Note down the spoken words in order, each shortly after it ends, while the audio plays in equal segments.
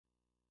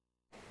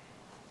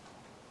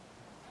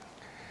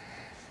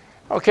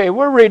Okay,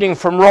 we're reading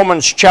from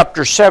Romans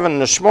chapter 7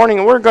 this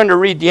morning. We're going to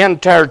read the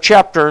entire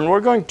chapter, and we're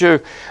going to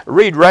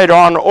read right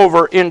on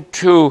over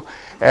into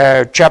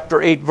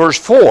chapter 8, verse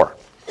 4.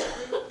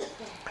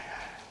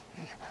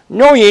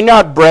 Know ye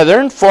not,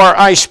 brethren, for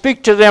I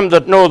speak to them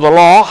that know the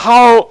law,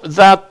 how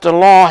that the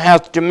law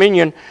hath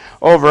dominion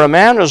over a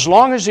man as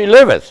long as he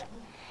liveth.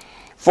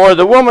 For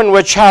the woman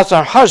which hath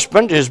a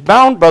husband is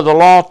bound by the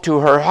law to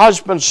her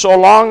husband so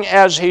long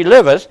as he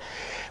liveth.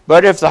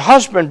 But if the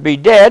husband be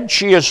dead,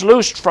 she is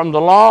loosed from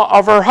the law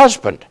of her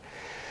husband.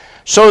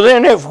 So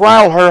then, if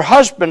while her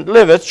husband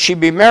liveth she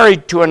be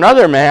married to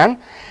another man,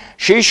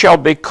 she shall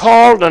be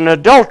called an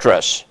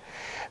adulteress.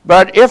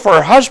 But if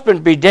her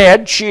husband be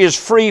dead, she is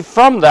free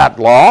from that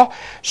law,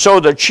 so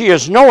that she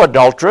is no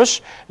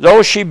adulteress,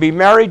 though she be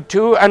married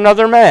to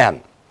another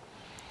man.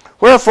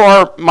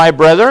 Wherefore, my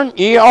brethren,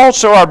 ye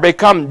also are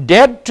become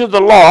dead to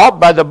the law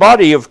by the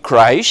body of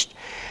Christ,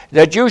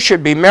 that you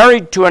should be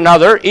married to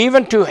another,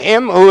 even to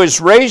him who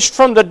is raised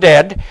from the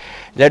dead,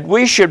 that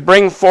we should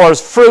bring forth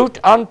fruit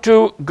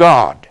unto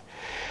God.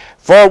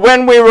 For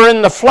when we were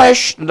in the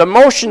flesh, the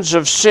motions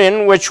of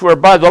sin, which were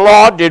by the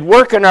law, did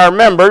work in our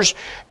members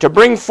to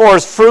bring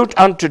forth fruit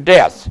unto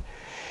death.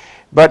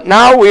 But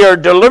now we are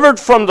delivered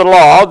from the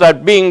law,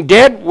 that being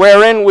dead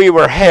wherein we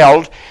were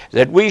held,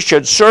 that we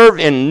should serve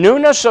in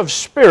newness of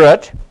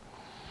spirit,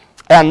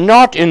 and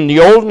not in the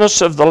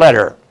oldness of the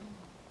letter.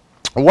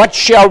 What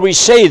shall we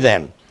say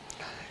then?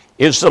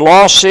 Is the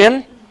law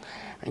sin?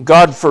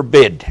 God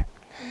forbid.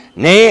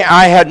 Nay,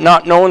 I had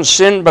not known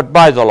sin but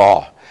by the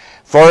law.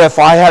 For if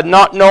I had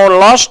not known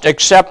lust,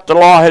 except the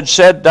law had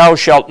said, Thou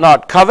shalt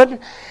not covet,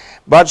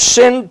 but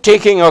sin,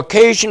 taking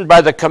occasion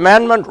by the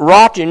commandment,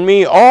 wrought in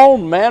me all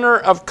manner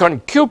of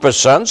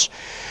concupiscence,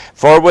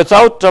 for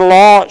without the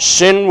law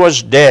sin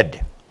was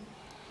dead.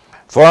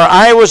 For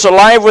I was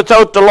alive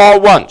without the law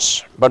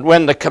once, but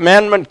when the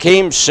commandment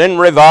came, sin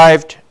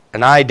revived,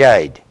 and I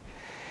died.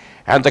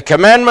 And the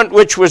commandment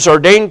which was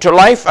ordained to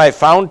life I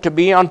found to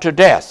be unto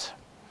death.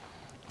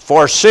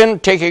 For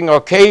sin, taking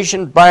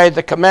occasion by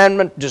the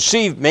commandment,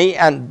 deceived me,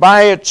 and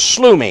by it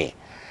slew me.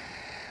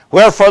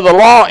 Wherefore the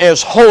law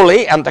is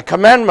holy, and the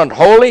commandment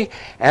holy,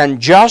 and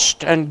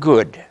just, and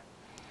good.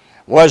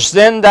 Was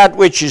then that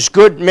which is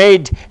good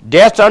made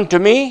death unto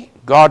me?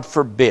 God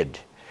forbid.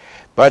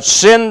 But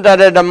sin, that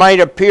it might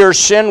appear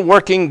sin,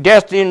 working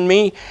death in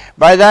me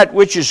by that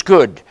which is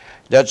good,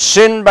 that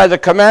sin by the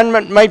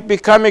commandment might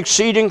become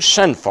exceeding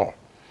sinful.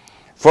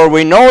 For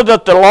we know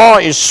that the law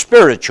is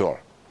spiritual,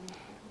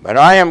 but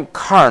I am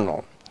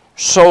carnal,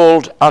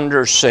 sold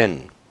under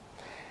sin.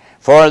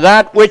 For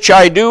that which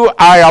I do,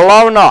 I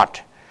allow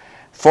not.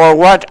 For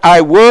what I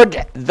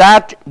would,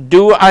 that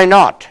do I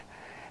not.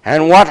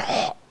 And what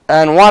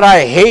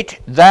I hate,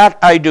 that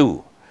I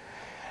do.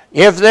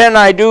 If then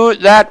I do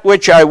that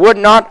which I would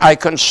not, I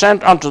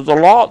consent unto the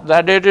law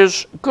that it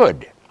is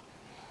good.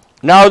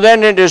 Now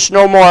then it is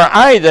no more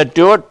I that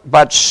do it,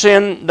 but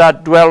sin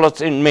that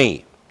dwelleth in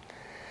me.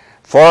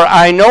 For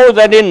I know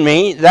that in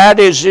me,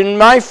 that is in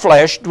my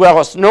flesh,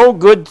 dwelleth no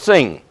good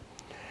thing.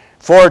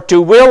 For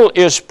to will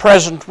is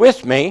present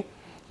with me,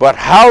 but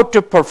how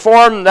to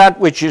perform that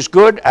which is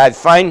good I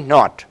find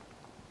not.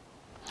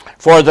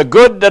 For the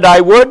good that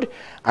I would,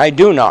 I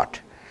do not,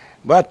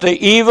 but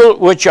the evil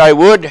which I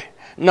would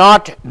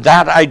not,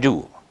 that I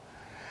do.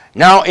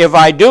 Now if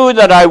I do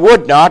that I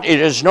would not, it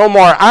is no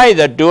more I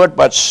that do it,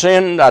 but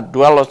sin that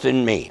dwelleth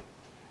in me.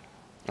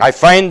 I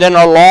find then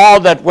a law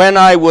that when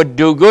I would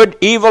do good,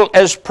 evil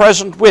is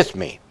present with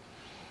me.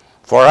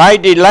 For I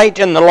delight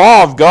in the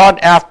law of God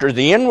after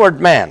the inward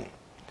man.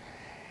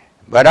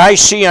 But I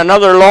see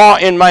another law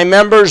in my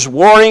members,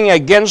 warring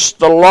against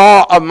the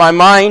law of my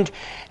mind,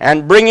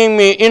 and bringing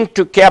me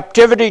into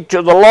captivity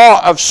to the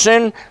law of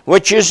sin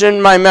which is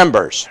in my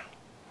members.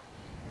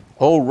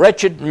 O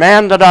wretched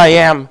man that I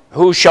am,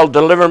 who shall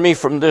deliver me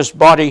from this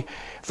body,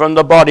 from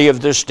the body of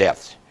this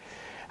death?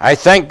 I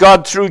thank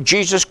God through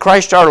Jesus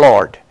Christ our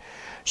Lord.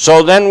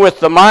 So then with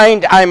the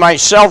mind I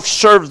myself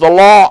serve the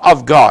law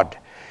of God,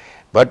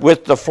 but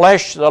with the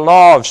flesh the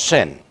law of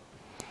sin.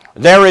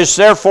 There is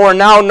therefore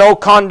now no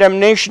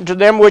condemnation to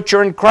them which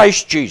are in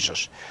Christ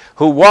Jesus,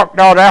 who walk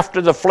not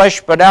after the flesh,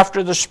 but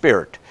after the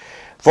Spirit.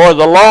 For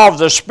the law of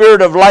the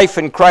Spirit of life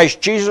in Christ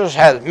Jesus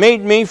hath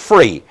made me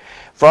free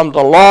from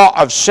the law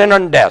of sin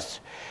and death.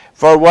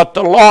 For what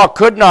the law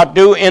could not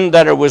do, in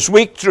that it was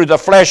weak through the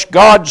flesh,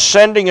 God,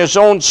 sending his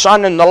own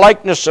Son in the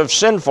likeness of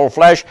sinful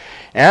flesh,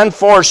 and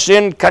for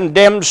sin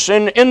condemned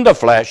sin in the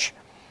flesh,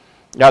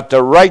 that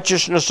the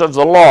righteousness of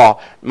the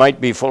law might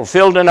be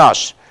fulfilled in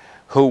us,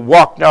 who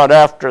walk not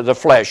after the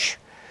flesh,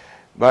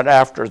 but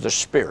after the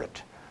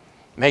Spirit.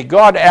 May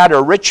God add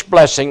a rich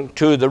blessing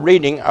to the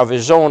reading of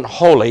his own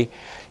holy,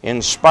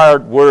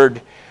 inspired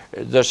word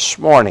this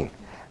morning.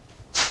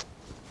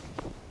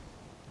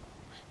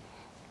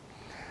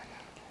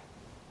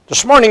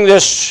 This morning,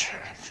 this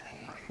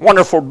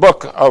wonderful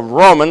book of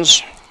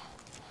Romans,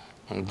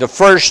 the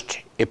first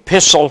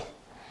epistle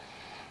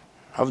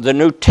of the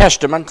New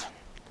Testament,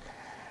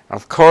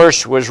 of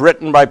course, was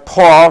written by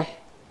Paul,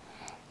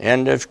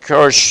 and of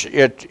course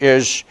it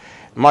is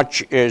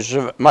Much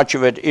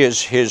of it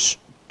is his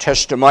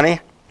testimony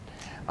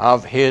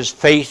of his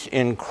faith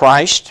in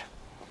Christ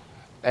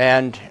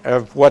and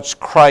of what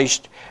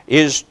Christ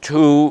is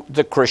to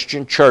the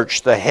Christian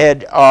church, the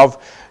head of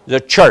the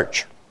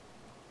church.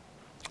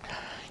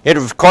 It,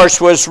 of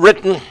course, was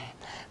written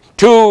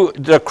to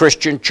the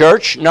Christian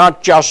church,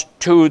 not just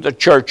to the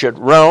church at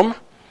Rome.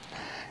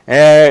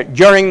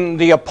 During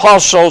the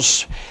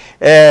apostles'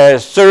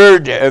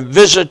 third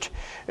visit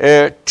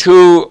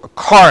to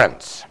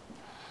Corinth.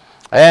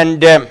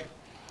 And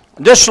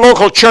this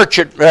local church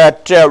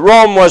at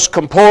Rome was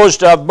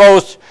composed of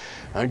both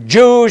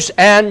Jews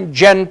and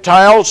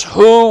Gentiles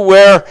who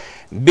were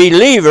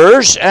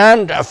believers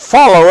and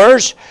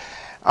followers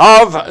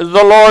of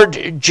the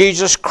Lord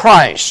Jesus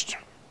Christ.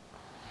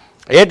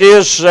 It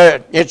is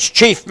its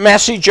chief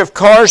message, of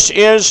course,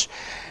 is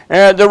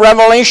the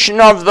revelation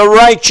of the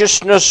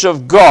righteousness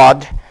of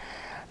God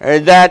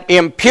that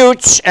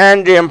imputes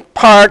and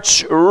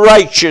imparts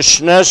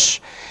righteousness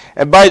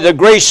by the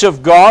grace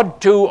of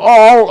God to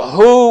all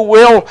who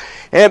will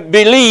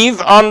believe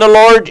on the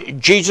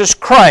Lord Jesus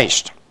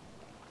Christ.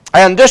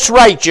 And this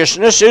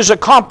righteousness is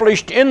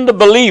accomplished in the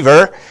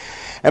believer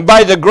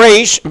by the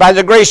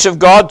grace of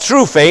God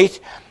through faith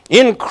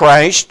in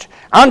Christ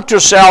unto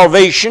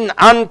salvation,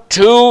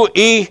 unto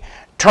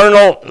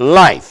eternal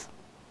life.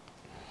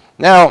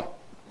 Now,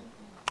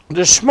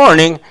 this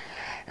morning,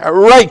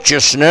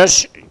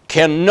 righteousness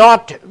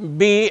cannot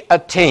be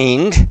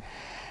attained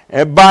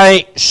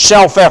by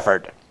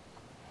self-effort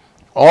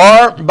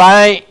or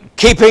by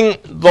keeping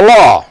the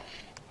law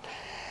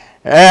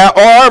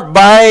or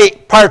by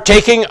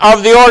partaking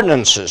of the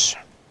ordinances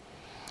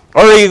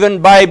or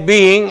even by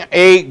being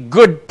a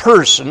good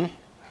person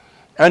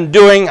and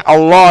doing a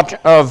lot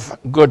of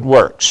good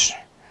works.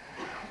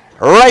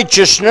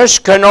 Righteousness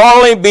can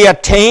only be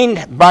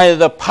attained by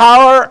the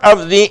power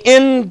of the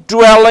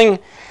indwelling,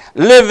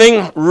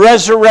 living,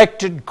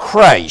 resurrected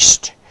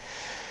Christ,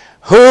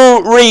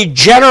 who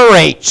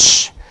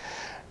regenerates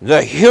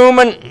the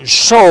human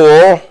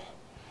soul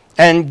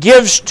and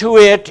gives to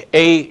it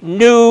a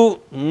new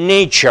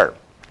nature.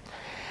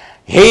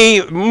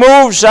 He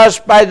moves us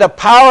by the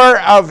power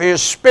of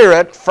his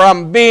Spirit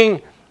from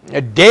being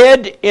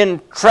dead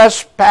in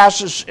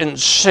trespasses and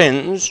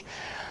sins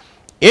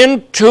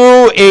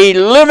into a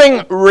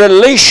living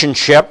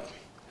relationship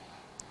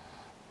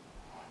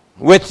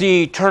with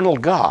the eternal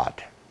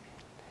God.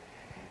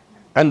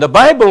 And the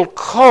Bible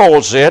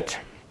calls it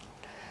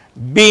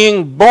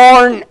being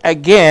born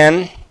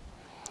again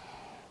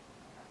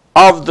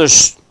of the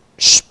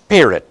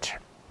Spirit.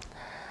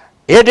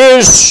 It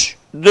is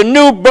the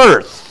new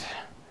birth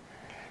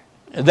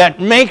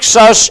that makes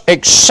us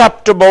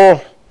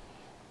acceptable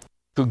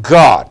to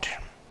God,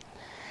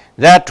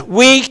 that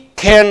we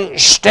can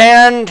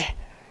stand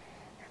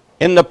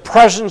in the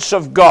presence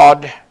of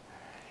God,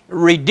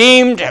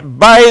 redeemed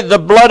by the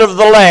blood of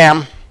the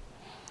Lamb.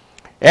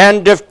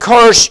 And of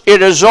course,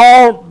 it is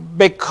all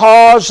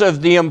because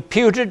of the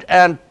imputed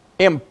and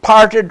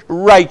imparted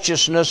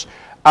righteousness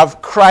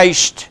of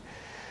Christ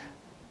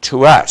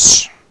to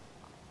us.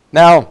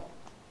 Now,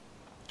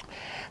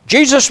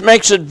 Jesus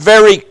makes it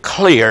very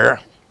clear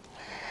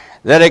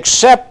that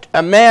except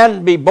a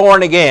man be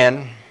born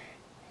again,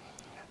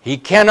 he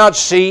cannot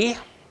see,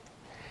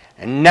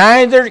 and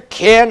neither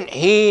can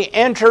he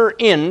enter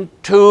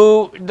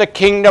into the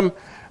kingdom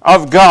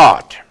of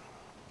God.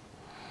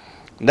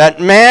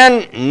 That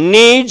man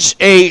needs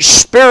a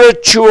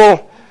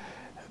spiritual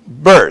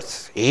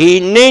birth. He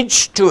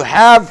needs to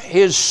have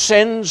his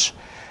sins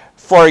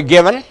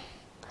forgiven.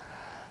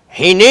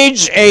 He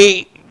needs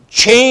a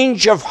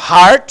change of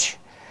heart.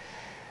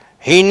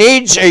 He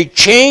needs a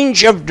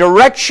change of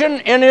direction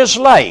in his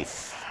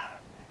life.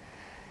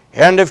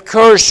 And of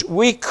course,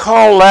 we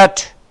call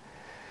that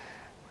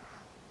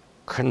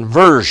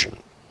conversion.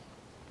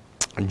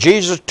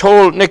 Jesus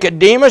told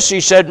Nicodemus, he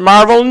said,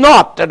 "Marvel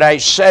not that I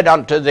said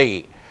unto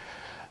thee,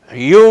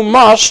 you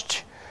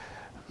must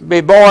be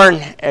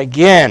born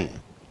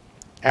again."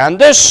 And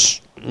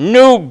this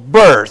new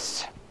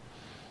birth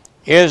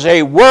is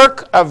a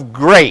work of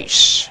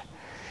grace.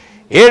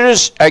 It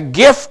is a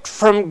gift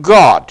from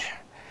God.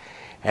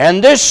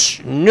 And this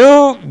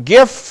new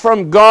gift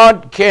from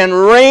God can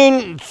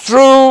reign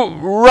through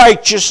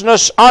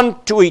righteousness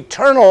unto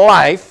eternal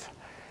life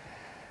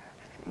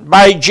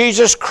by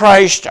Jesus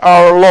Christ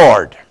our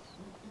Lord.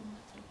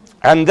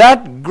 And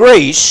that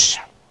grace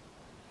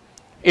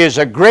is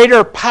a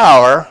greater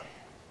power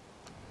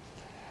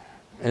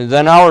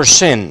than our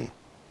sin.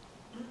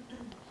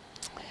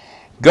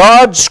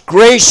 God's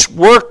grace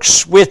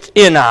works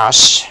within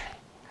us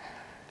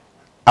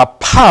a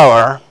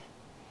power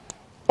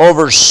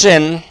over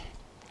sin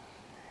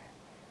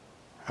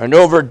and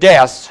over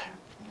death,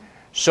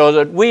 so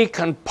that we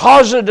can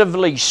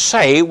positively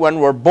say when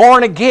we're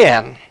born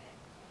again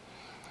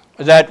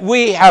that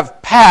we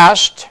have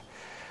passed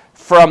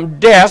from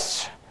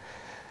death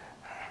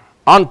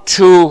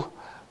unto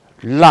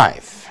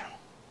life.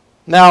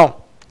 Now,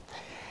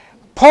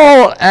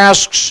 Paul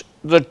asks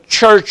the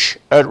church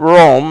at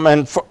Rome,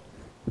 and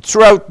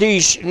throughout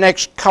these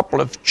next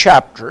couple of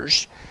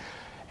chapters,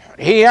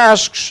 he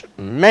asks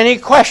many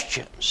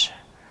questions.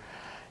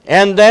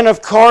 And then,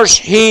 of course,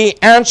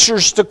 he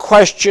answers the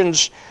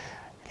questions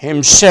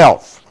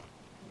himself.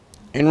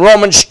 In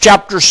Romans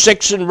chapter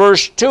 6 and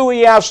verse 2,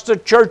 he asks the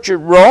church at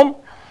Rome,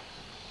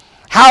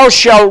 how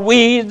shall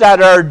we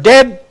that are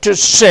dead to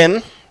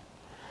sin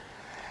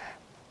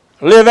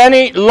live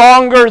any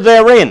longer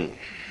therein?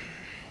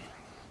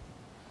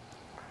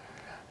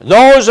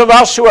 Those of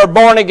us who are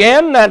born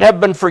again that have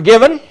been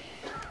forgiven,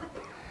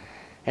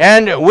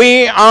 and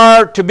we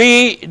are to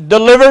be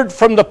delivered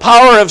from the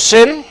power of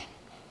sin,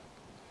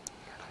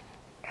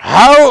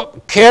 how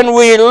can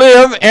we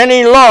live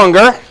any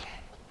longer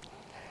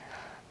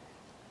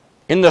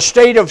in the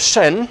state of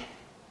sin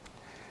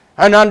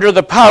and under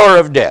the power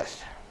of death?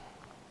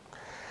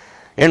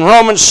 In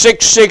Romans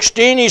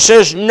 6:16, he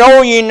says,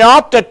 know ye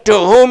not that to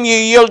whom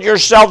ye yield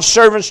yourselves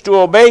servants to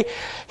obey,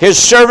 his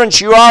servants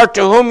you are,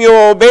 to whom you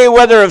obey,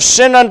 whether of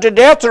sin unto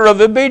death or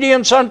of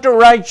obedience unto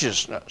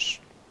righteousness?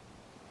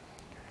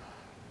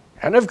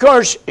 And of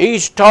course,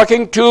 he's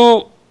talking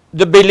to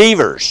the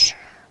believers.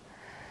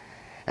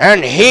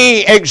 And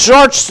he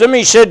exhorts them,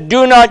 he said,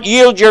 do not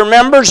yield your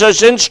members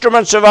as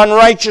instruments of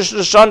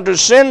unrighteousness unto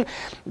sin,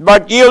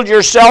 but yield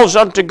yourselves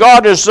unto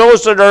God as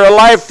those that are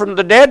alive from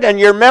the dead, and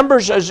your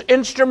members as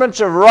instruments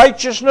of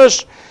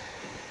righteousness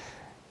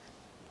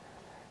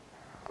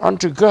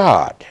unto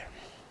God.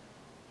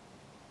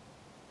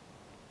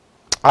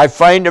 I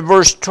find in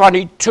verse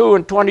 22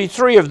 and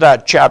 23 of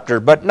that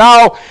chapter, but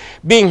now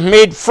being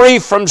made free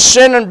from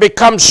sin and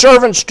become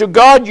servants to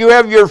God, you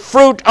have your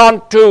fruit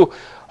unto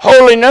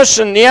holiness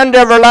and the end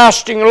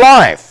everlasting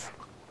life.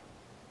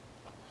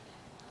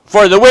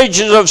 For the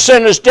wages of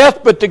sin is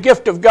death, but the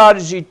gift of God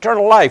is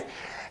eternal life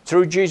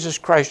through Jesus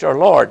Christ our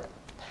Lord.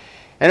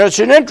 And it's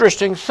an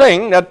interesting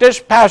thing that this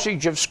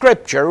passage of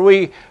Scripture,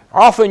 we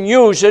often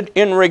use it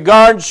in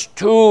regards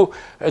to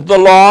the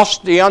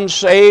lost, the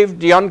unsaved,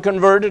 the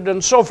unconverted,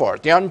 and so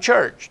forth, the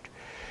unchurched.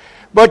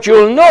 But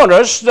you'll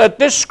notice that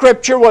this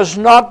Scripture was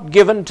not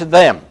given to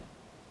them.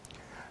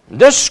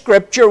 This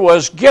Scripture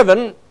was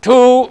given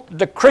to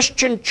the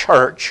Christian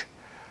church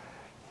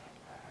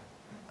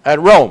at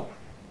Rome.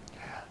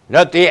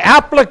 That the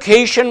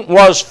application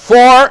was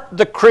for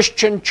the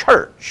Christian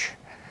church.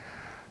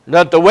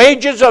 That the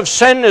wages of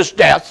sin is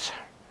death,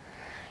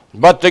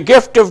 but the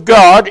gift of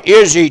God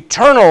is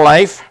eternal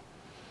life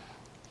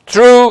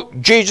through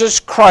Jesus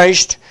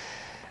Christ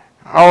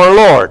our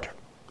Lord.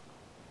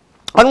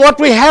 And what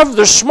we have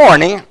this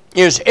morning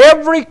is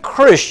every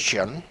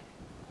Christian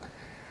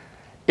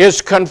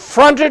is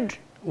confronted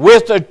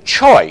with a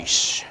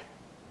choice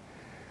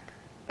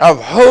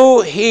of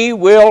who he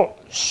will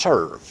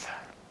serve.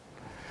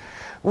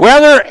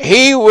 Whether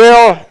he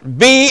will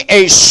be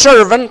a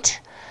servant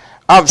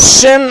of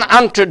sin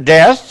unto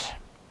death,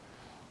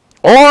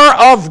 or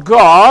of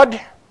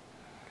God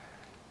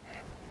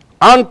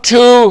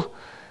unto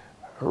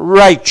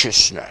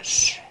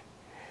righteousness.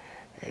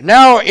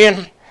 Now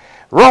in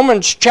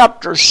Romans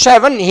chapter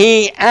 7,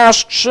 he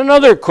asks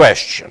another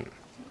question.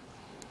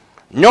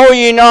 Know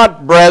ye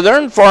not,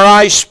 brethren, for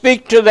I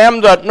speak to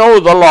them that know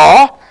the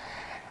law,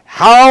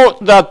 how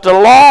that the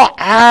law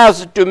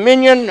hath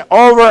dominion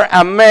over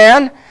a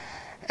man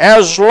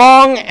as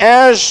long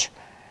as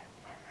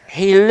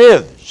he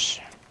lives.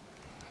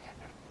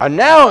 And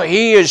now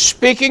he is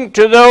speaking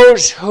to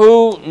those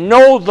who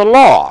know the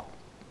law.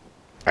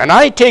 And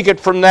I take it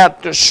from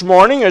that this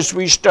morning as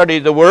we study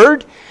the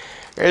Word,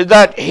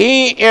 that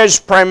he is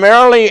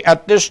primarily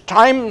at this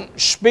time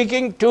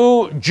speaking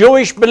to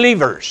Jewish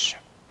believers.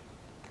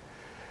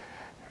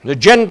 The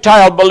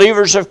Gentile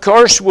believers, of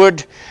course,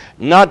 would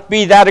not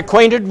be that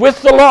acquainted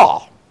with the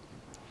law.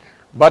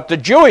 But the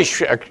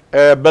Jewish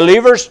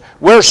believers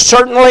were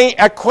certainly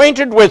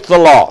acquainted with the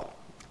law.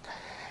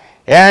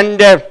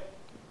 And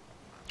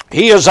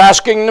he is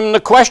asking them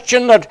the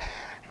question that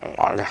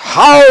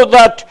how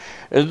that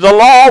the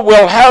law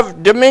will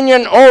have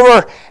dominion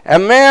over a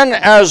man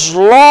as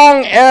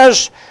long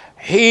as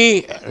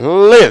he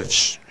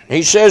lives.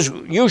 He says,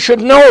 you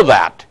should know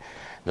that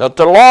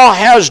the law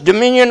has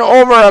dominion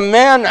over a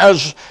man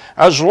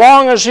as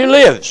long as he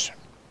lives.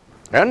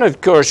 And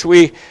of course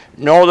we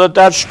know that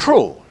that's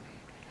true.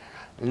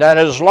 That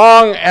as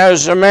long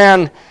as a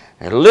man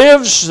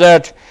lives,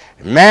 that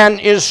man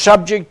is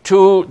subject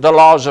to the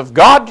laws of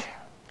God.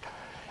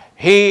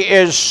 He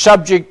is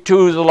subject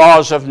to the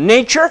laws of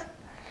nature.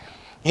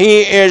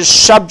 He is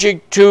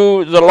subject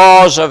to the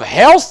laws of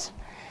health.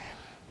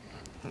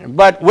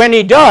 But when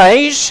he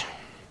dies,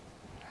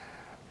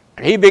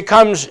 he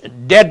becomes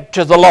dead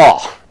to the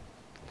law.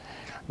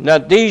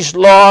 That these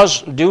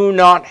laws do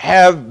not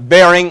have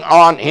bearing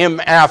on him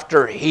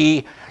after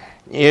he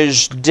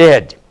is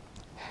dead.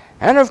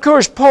 And of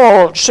course,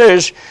 Paul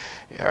says,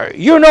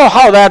 you know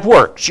how that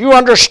works. You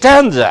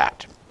understand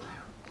that.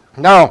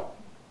 Now,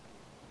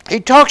 he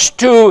talks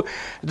to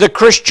the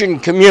Christian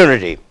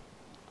community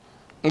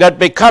that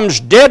becomes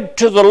dead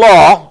to the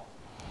law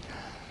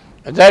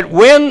that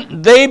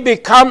when they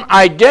become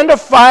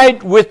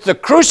identified with the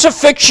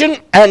crucifixion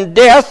and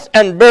death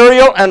and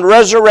burial and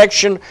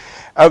resurrection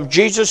of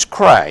Jesus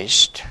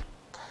Christ,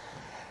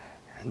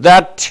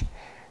 that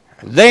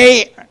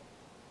they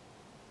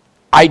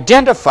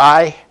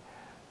identify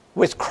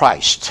with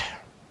Christ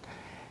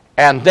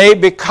and they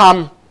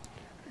become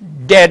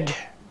dead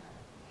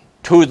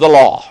to the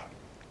law.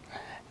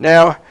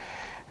 Now,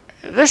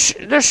 this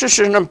is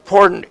an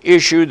important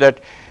issue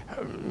that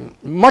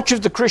much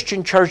of the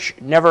Christian church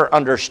never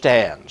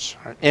understands.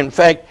 In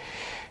fact,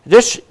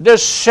 this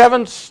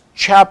 7th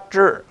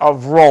chapter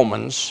of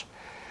Romans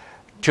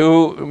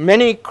to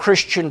many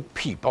Christian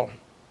people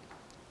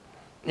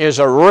is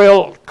a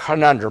real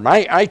conundrum.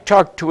 I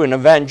talked to an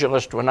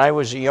evangelist when I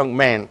was a young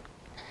man,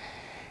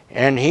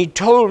 and he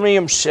told me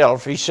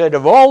himself, he said,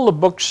 of all the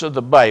books of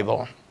the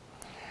Bible,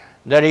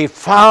 that he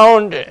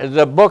found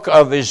the book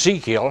of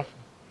Ezekiel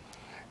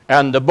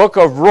and the book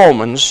of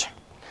Romans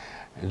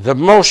the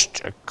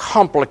most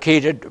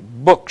complicated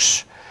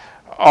books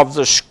of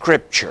the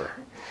Scripture.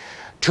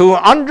 To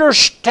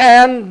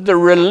understand the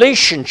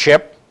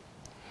relationship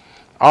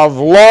of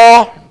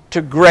law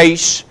to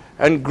grace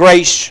and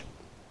grace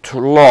to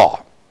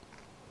law.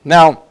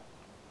 Now,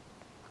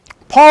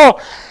 Paul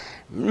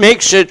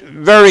makes it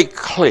very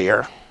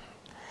clear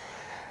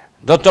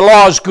that the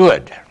law is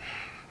good,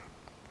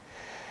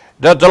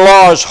 that the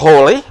law is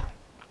holy,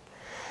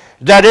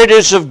 that it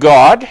is of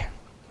God,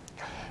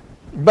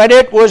 but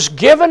it was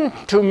given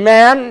to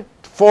man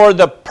for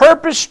the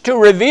purpose to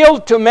reveal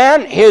to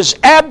man his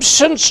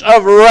absence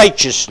of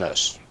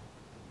righteousness.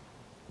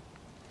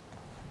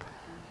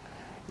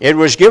 It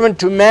was given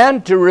to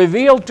man to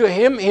reveal to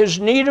him his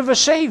need of a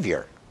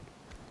Savior.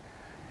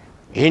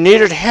 He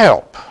needed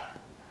help.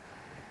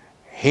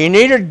 He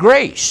needed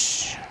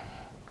grace.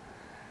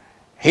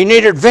 He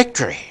needed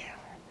victory.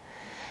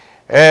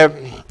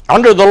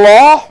 Under the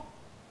law,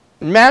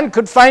 man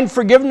could find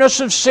forgiveness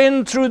of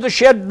sin through the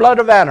shed blood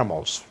of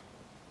animals.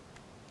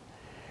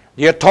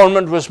 The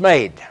atonement was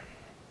made.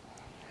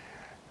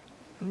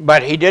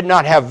 But he did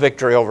not have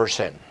victory over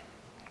sin.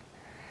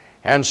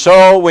 And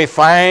so we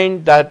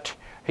find that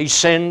he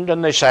sinned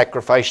and they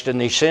sacrificed, and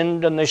he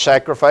sinned and they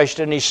sacrificed,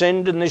 and he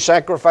sinned and they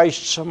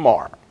sacrificed some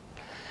more.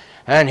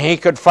 And he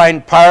could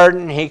find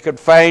pardon, he could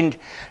find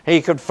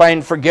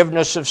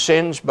forgiveness of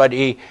sins, but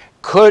he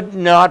could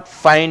not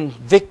find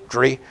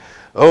victory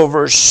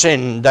over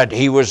sin, that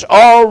he was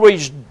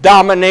always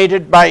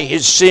dominated by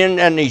his sin,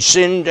 and he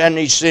sinned and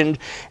he sinned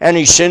and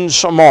he sinned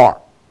some more.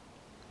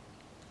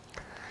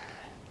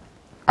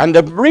 And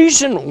the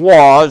reason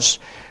was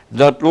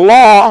that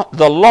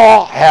the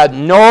law had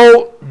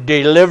no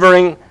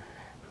delivering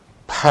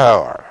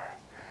power.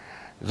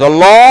 The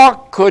law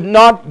could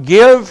not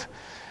give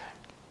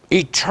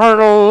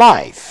eternal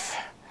life.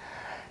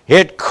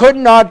 It could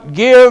not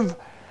give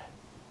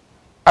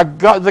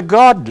the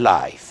God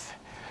life.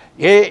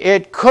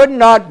 It could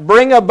not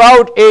bring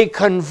about a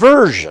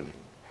conversion.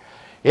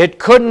 It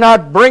could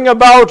not bring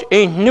about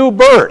a new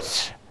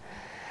birth.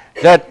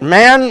 That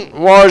man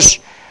was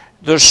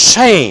the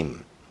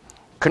same,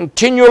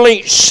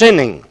 continually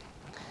sinning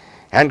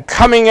and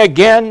coming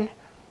again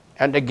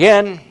and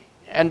again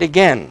and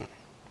again.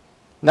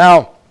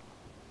 Now,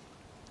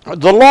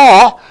 the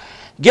law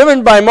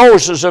given by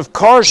Moses, of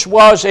course,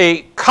 was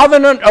a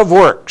covenant of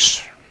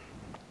works.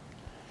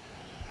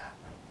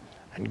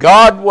 And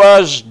God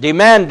was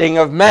demanding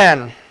of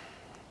man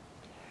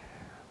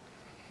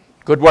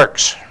good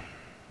works,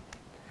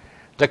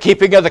 the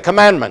keeping of the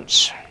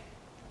commandments.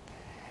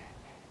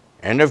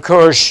 And of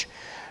course,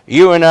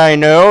 you and I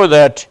know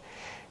that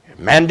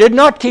man did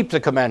not keep the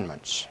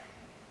commandments.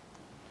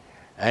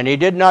 And he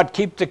did not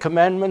keep the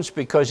commandments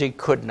because he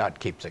could not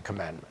keep the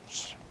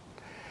commandments.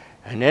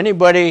 And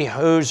anybody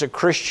who's a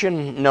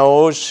Christian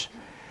knows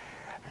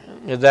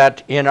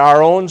that in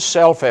our own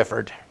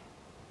self-effort,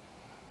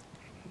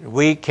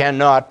 we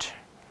cannot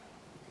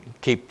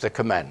keep the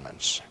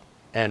commandments.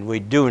 And we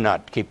do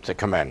not keep the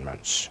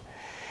commandments.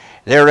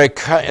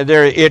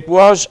 It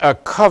was a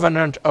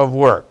covenant of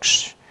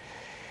works.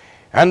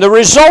 And the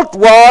result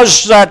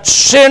was that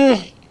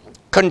sin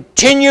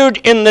continued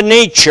in the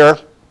nature,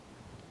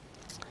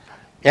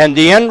 and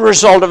the end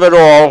result of it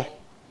all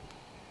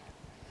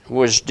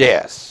was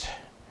death.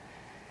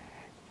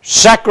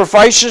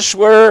 Sacrifices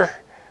were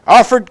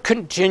offered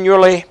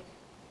continually,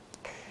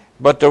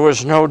 but there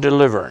was no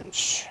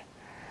deliverance.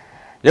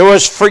 There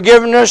was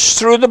forgiveness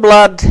through the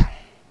blood,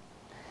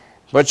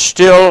 but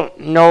still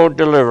no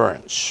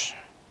deliverance.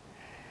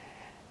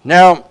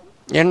 Now,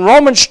 in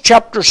Romans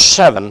chapter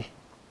 7,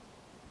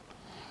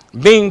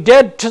 being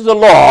dead to the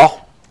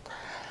law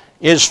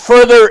is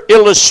further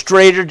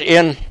illustrated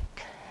in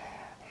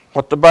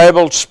what the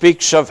Bible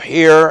speaks of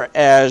here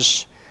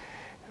as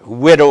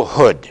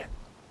widowhood.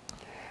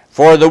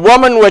 For the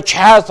woman which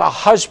hath a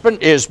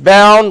husband is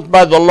bound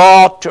by the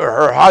law to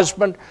her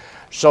husband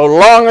so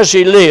long as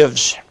he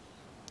lives.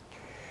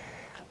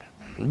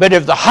 But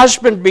if the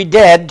husband be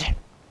dead,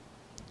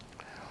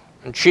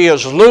 and she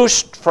is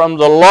loosed from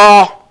the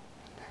law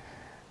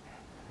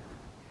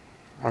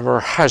of her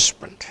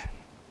husband.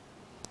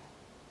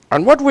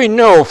 And what we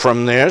know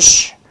from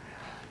this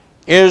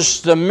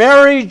is the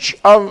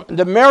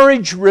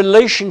marriage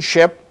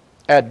relationship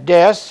at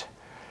death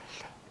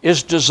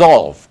is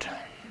dissolved.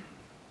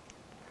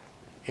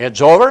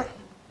 It's over.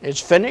 It's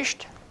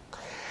finished.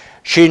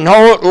 She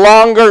no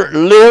longer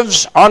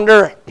lives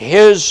under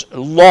his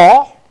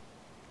law,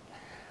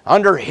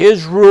 under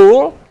his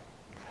rule.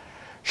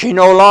 She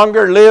no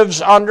longer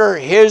lives under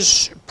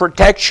his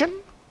protection.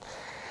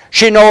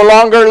 She no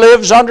longer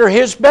lives under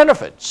his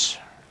benefits,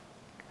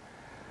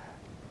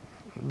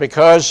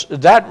 because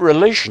that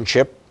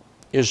relationship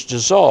is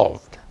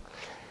dissolved.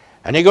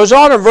 And he goes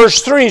on in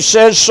verse 3,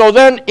 says, so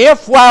then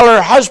if while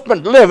her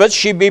husband liveth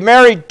she be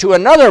married to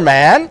another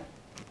man,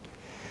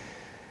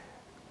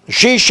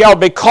 she shall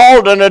be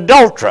called an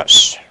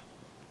adulteress.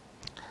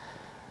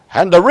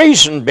 And the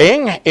reason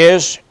being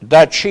is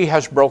that she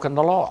has broken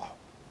the law,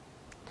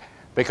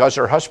 because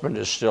her husband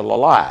is still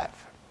alive.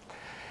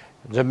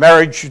 The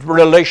marriage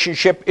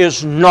relationship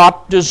is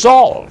not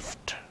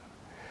dissolved.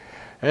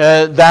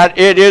 That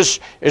it is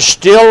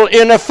still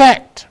in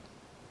effect,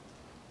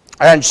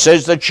 and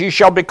says that she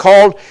shall be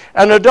called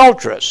an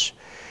adulteress.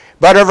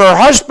 But if her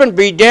husband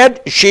be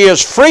dead, she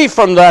is free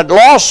from that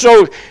law,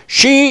 so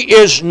she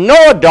is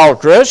no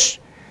adulteress,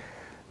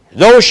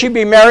 though she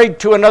be married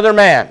to another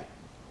man.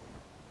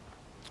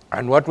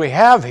 And what we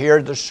have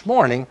here this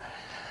morning,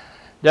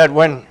 that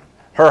when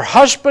her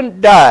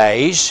husband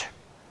dies,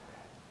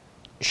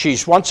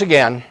 she's once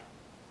again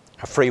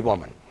a free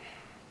woman.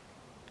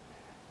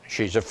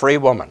 She's a free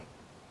woman.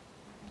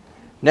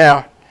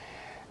 Now,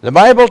 the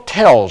Bible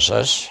tells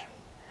us,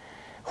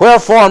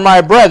 wherefore,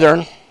 my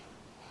brethren,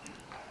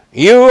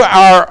 you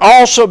are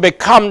also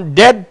become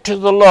dead to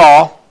the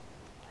law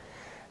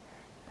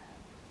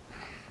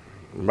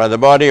by the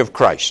body of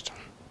Christ.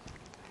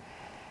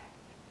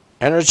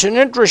 And it's an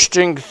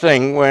interesting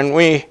thing when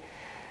we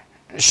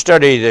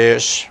study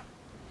this.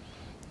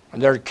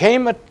 There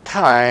came a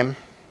time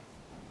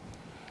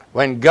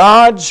when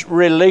God's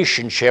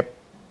relationship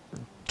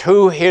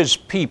to his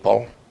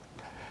people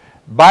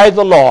by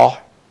the law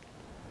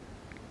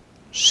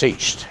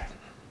ceased.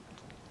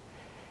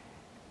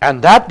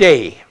 And that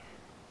day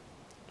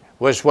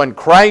was when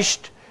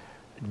Christ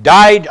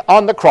died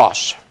on the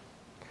cross,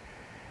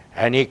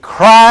 and he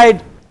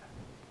cried,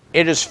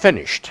 it is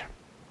finished.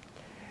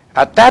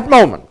 At that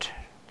moment,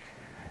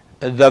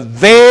 the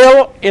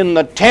veil in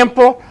the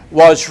temple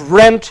was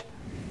rent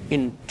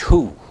in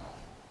two.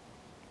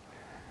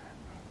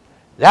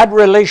 That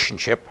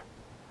relationship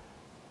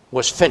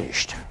was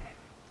finished.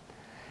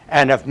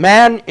 And if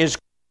man is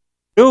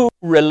in a new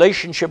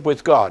relationship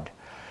with God,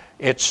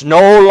 it's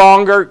no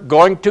longer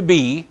going to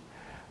be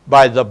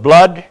by the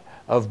blood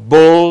of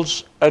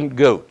bulls and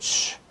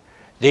goats,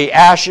 the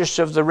ashes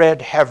of the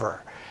red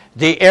heifer,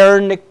 the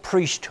Aaronic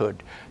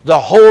priesthood, the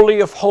Holy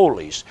of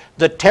Holies,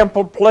 the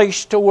temple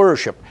place to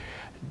worship.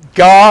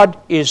 God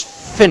is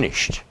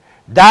finished.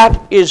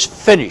 That is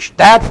finished.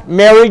 That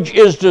marriage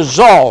is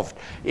dissolved.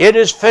 It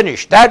is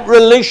finished. That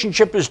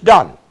relationship is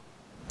done.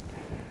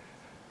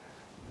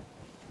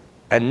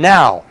 And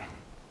now,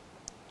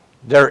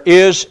 there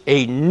is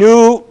a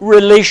new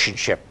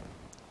relationship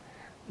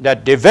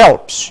that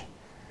develops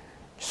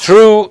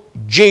through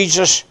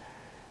Jesus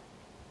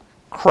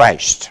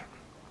Christ.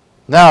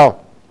 Now,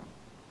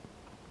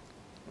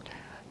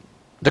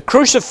 the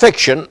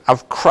crucifixion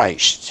of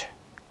Christ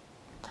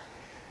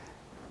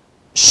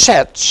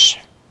sets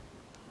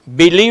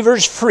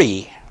believers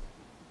free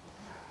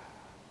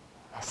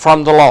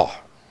from the law.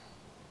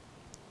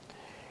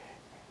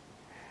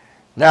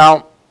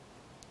 Now,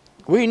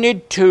 we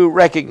need to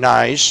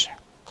recognize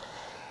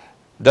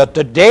that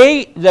the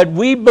day that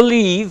we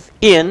believe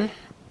in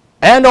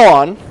and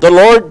on the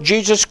Lord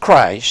Jesus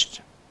Christ,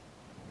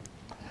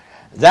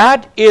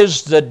 that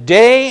is the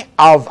day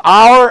of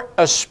our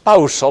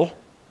espousal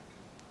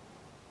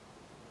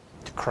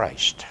to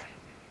Christ.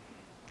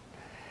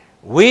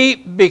 We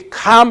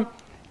become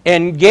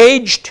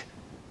engaged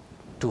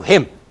to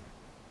Him.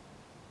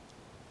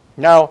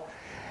 Now,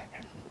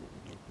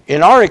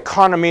 in our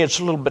economy, it's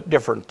a little bit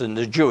different than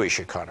the Jewish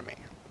economy.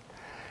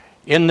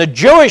 In the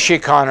Jewish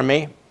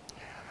economy,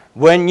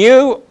 when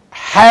you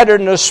had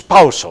an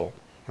espousal,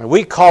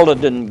 we call it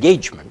an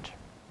engagement,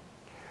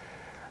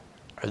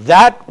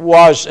 that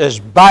was as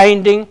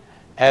binding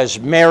as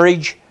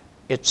marriage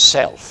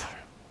itself.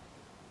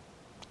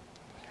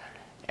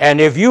 And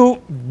if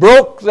you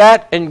broke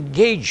that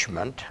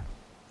engagement,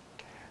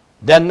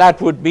 then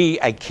that would be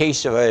a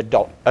case of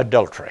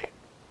adultery.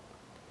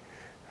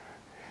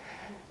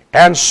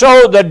 And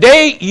so the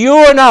day you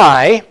and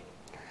I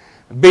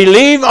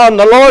believe on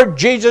the Lord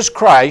Jesus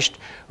Christ,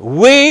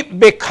 we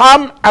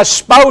become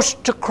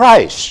espoused to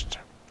Christ.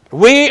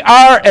 We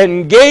are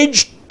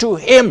engaged to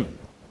Him.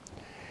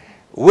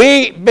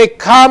 We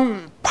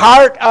become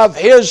part of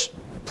His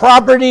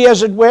property,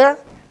 as it were.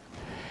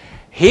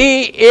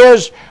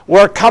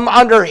 We're come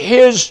under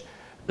His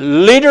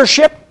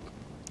leadership,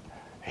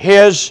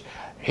 His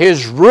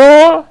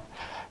rule.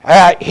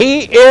 He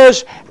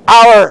is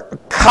our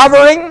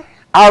covering,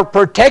 our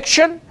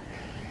protection.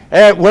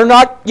 We're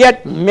not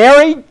yet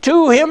married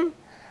to him,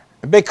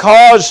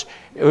 because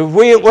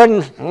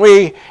when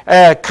we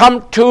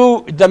come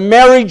to the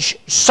marriage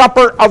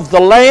supper of the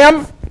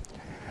Lamb,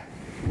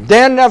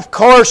 then of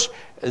course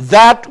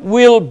that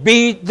will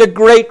be the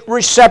great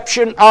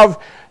reception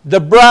of the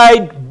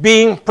bride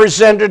being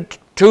presented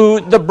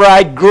to the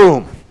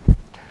bridegroom.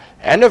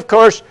 And of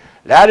course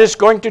that is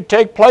going to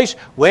take place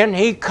when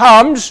he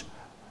comes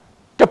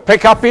to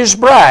pick up his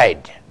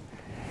bride.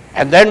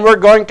 And then we're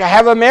going to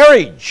have a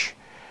marriage.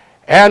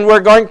 And we're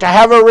going to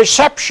have a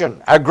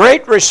reception, a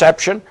great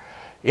reception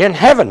in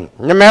heaven,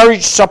 the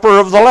marriage supper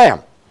of the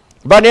Lamb.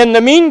 But in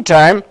the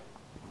meantime,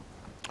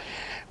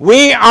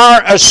 we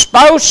are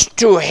espoused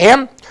to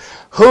him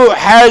who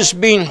has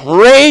been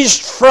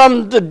raised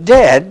from the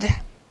dead,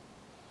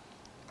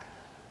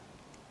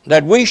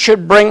 that we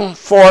should bring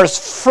forth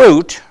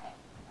fruit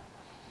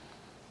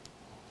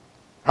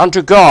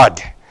unto God.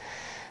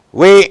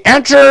 We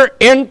enter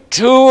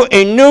into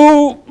a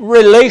new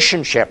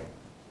relationship.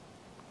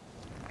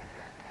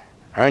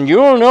 And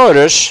you'll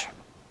notice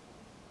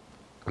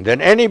that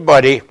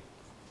anybody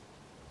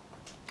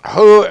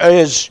who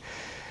is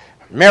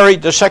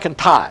married the second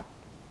time,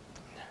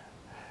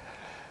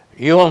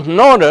 you'll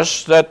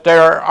notice that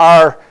there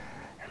are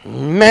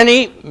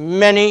many,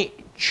 many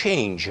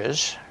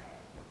changes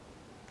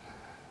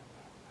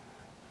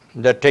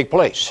that take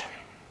place,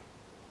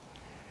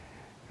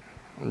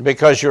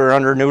 because you're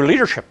under new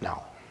leadership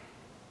now.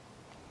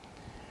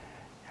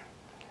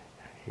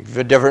 You have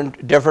a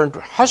different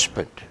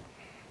husband.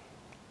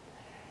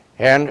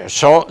 And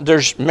so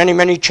there's many,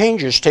 many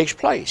changes takes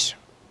place.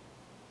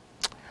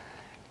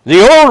 The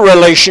old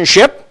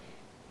relationship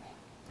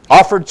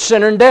offered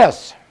sin and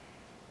death.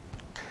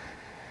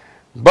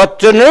 But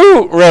the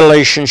new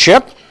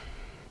relationship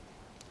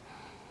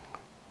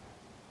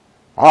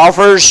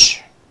offers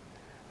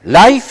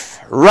life,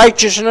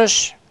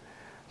 righteousness,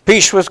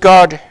 peace with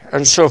God,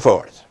 and so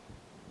forth.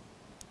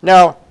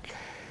 Now,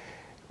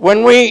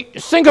 when we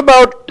think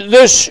about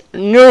this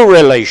new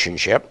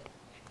relationship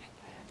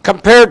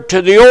compared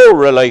to the old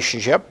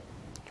relationship,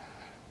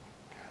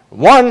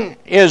 one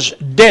is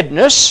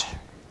deadness,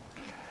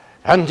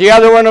 and the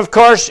other one, of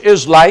course,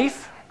 is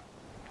life,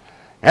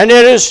 and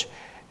it is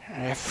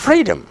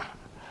freedom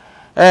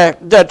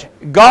that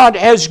God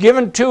has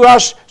given to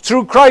us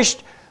through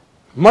Christ,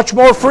 much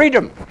more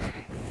freedom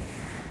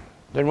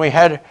than we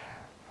had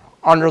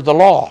under the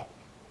law.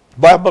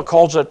 The Bible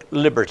calls it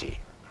liberty.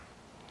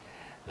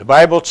 The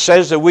Bible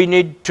says that we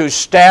need to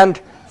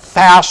stand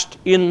fast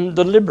in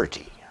the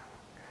liberty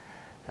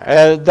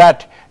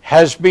that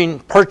has been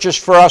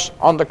purchased for us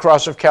on the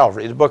cross of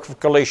Calvary. The book of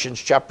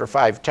Galatians chapter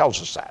 5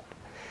 tells us that.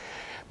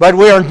 But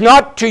we are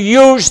not to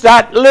use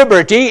that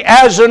liberty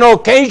as an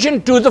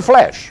occasion to the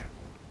flesh.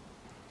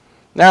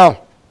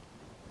 Now,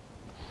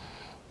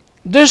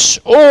 this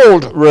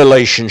old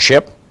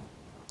relationship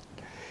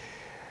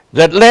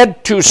that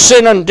led to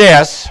sin and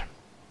death,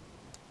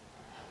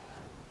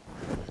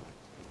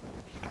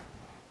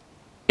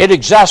 it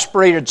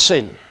exasperated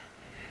sin.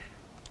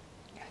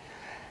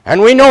 And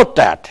we note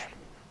that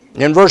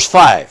in verse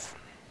 5.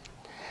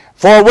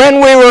 For when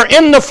we were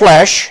in the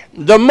flesh,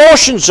 the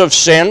motions of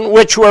sin,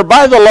 which were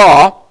by the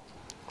law,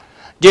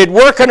 did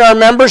work in our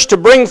members to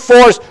bring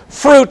forth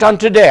fruit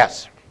unto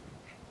death.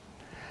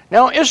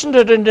 Now, isn't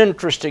it an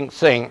interesting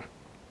thing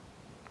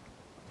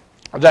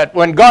that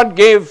when God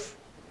gave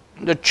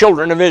the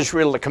children of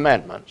Israel the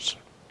commandments,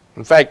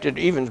 in fact, it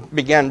even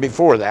began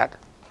before that,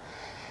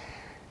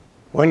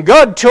 when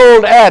God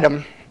told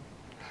Adam,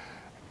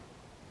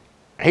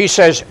 he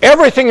says,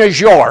 everything is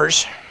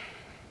yours,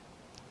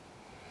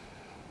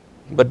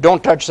 but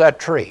don't touch that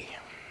tree.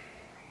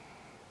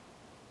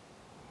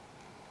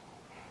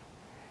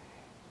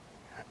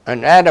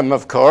 And Adam,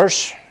 of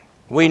course,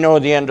 we know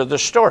the end of the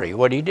story,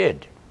 what he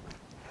did.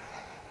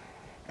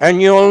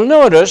 And you'll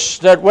notice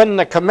that when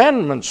the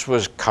commandments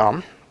was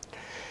come,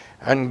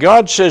 and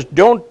God says,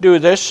 don't do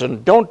this,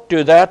 and don't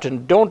do that,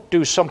 and don't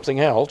do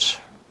something else,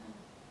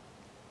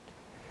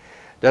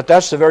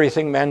 that's the very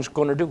thing man's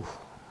going to do.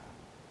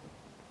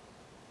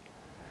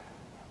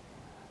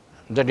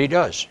 That he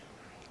does.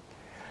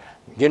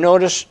 You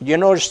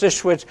notice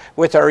this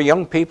with our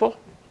young people?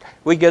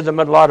 We give them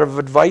a lot of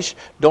advice.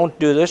 Don't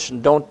do this,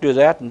 and don't do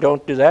that, and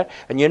don't do that.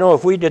 And you know,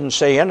 if we didn't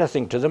say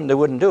anything to them, they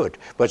wouldn't do it.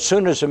 But as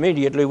soon as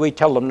immediately we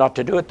tell them not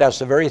to do it, that's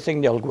the very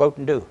thing they'll go out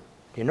and do.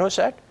 You notice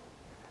that?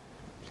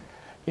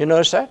 You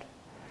notice that?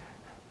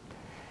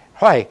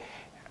 Why?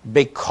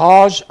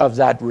 Because of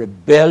that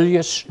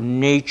rebellious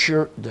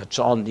nature that's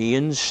on the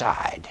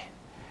inside.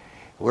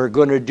 We're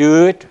going to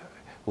do it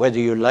whether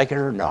you like it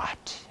or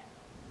not.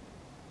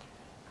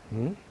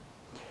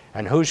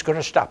 And who's going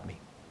to stop me?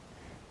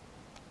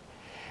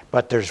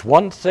 But there's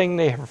one thing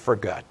they have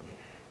forgotten.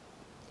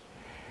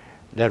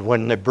 That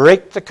when they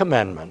break the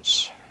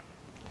commandments,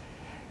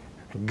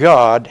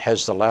 God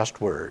has the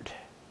last word.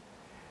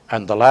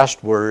 And the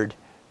last word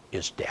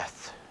is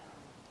death.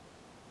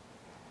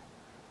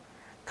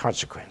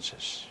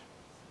 Consequences.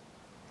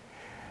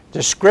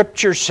 The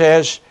scripture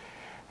says,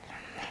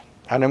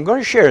 And I'm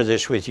going to share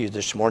this with you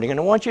this morning, and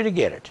I want you to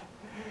get it.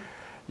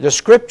 The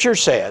Scripture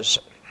says,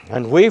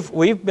 and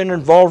we've been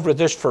involved with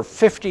this for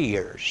 50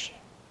 years,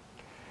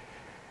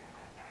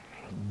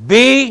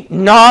 be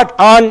not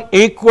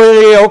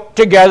unequally yoked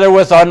together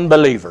with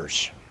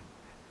unbelievers.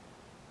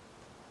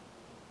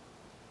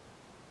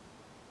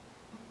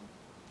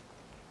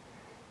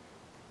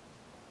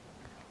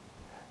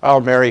 I'll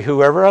marry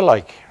whoever I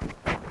like.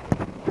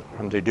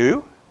 And they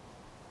do.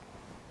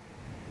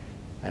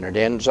 And it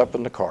ends up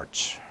in the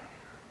courts.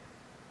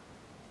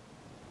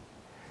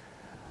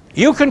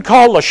 You can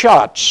call the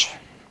shots,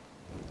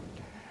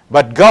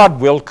 but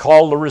God will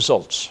call the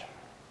results.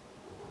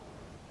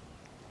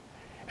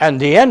 And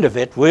the end of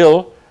it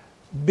will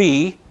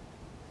be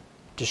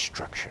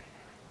destruction.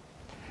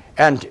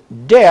 And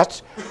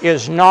death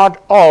is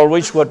not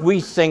always what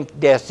we think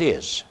death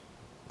is,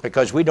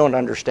 because we don't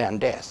understand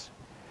death.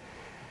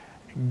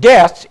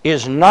 Death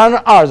is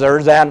none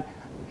other than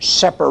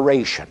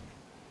separation.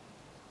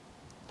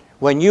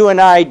 When you and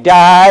I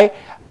die,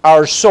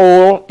 our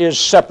soul is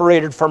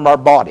separated from our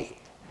body.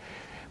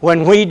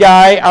 When we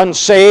die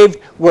unsaved,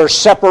 we're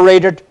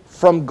separated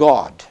from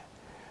God.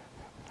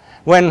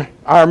 When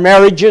our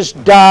marriages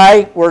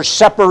die, we're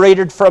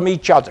separated from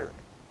each other.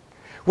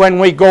 When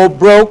we go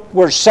broke,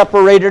 we're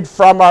separated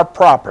from our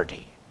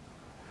property.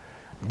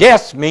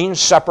 Death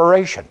means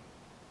separation.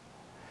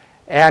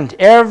 And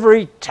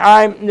every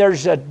time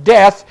there's a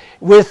death,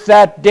 with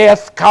that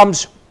death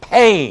comes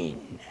pain.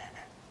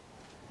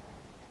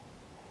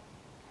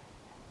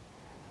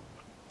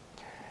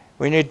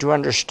 We need to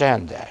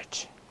understand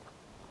that.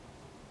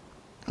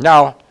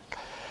 Now,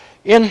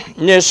 in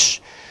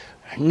this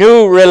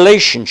new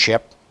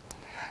relationship,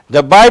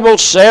 the Bible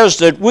says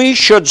that we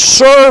should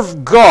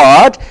serve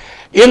God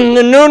in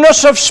the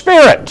newness of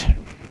spirit,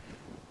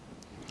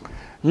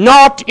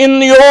 not in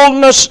the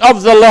oldness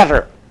of the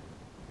letter.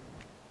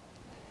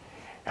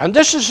 And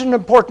this is an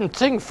important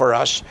thing for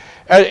us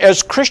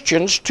as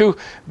Christians to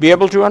be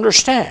able to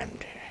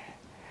understand.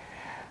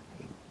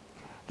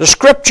 The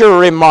Scripture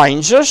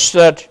reminds us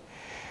that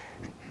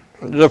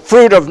the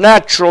fruit of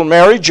natural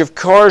marriage, of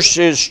course,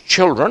 is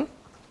children.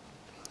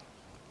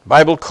 The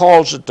Bible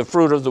calls it the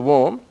fruit of the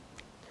womb.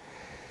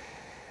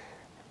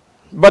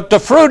 But the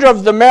fruit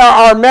of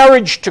our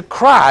marriage to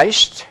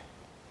Christ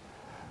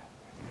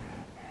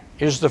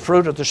is the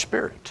fruit of the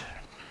Spirit.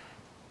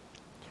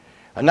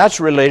 And that's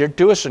related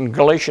to us in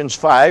Galatians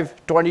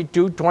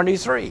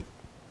 5:22-23.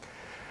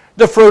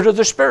 The fruit of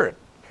the Spirit.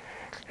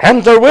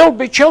 And there will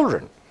be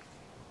children.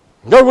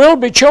 There will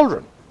be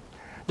children.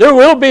 There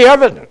will be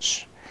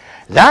evidence.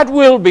 That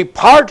will be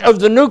part of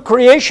the new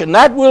creation.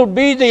 That will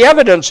be the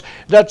evidence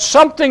that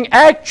something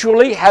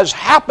actually has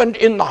happened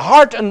in the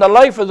heart and the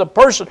life of the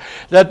person,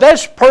 that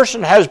this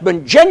person has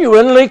been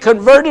genuinely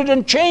converted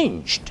and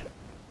changed.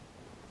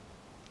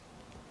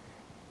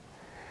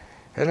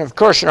 And of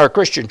course, in our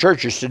Christian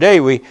churches today,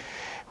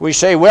 we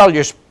say, well,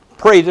 you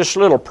pray this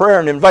little prayer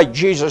and invite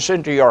Jesus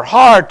into your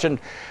heart, and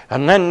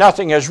then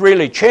nothing has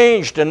really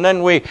changed. And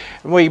then we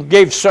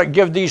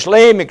give these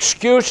lame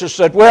excuses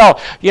that, well,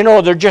 you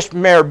know, they're just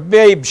mere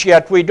babes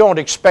yet. We don't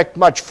expect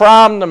much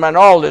from them and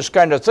all this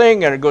kind of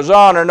thing. And it goes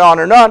on and on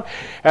and on.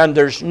 And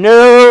there's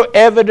no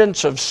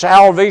evidence of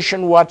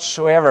salvation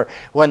whatsoever.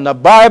 When the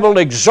Bible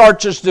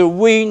exhorts us that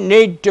we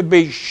need to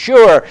be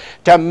sure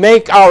to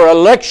make our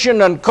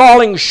election and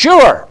calling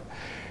sure.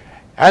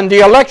 And the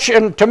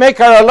election, to make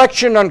our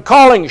election and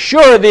calling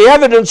sure, the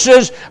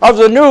evidences of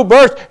the new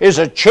birth is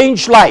a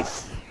changed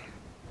life.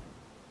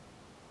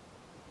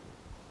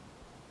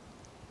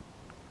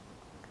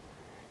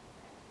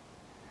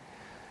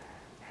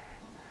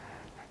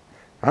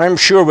 I'm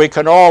sure we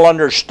can all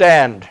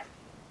understand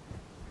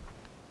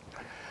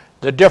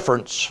the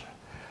difference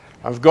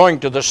of going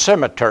to the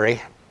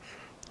cemetery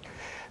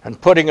and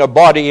putting a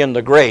body in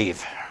the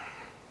grave.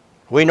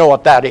 We know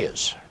what that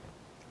is.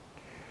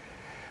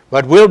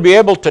 But we'll be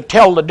able to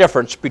tell the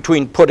difference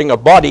between putting a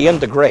body in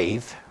the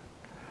grave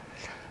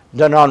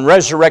than on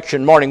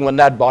resurrection morning when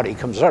that body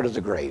comes out of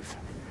the grave.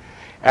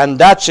 And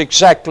that's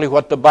exactly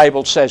what the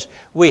Bible says.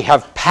 We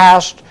have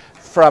passed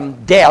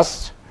from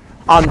death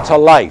unto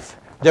life.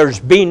 There's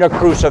been a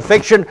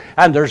crucifixion,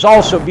 and there's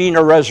also been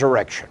a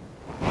resurrection.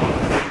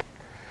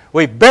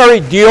 We've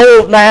buried the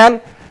old man,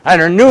 and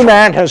a new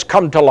man has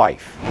come to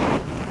life.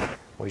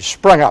 We've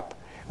sprung up.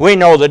 We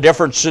know the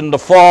difference in the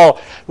fall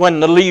when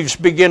the leaves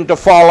begin to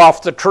fall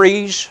off the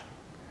trees.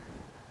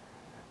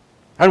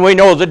 And we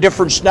know the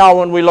difference now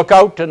when we look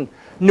out and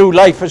new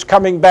life is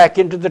coming back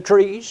into the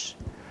trees.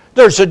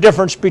 There's a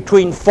difference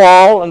between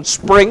fall and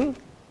spring.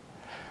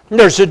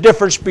 There's a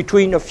difference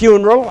between a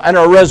funeral and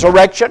a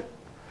resurrection.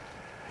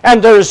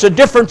 And there's a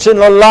difference in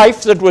a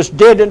life that was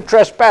dead in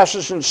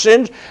trespasses and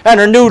sins and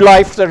a new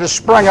life that has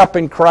sprung up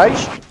in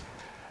Christ.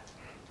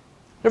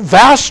 A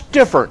vast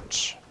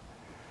difference.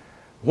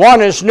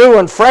 One is new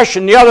and fresh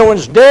and the other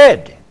one's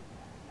dead.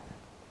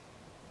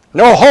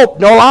 No hope,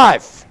 no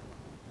life.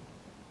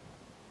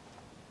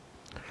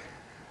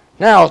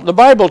 Now, the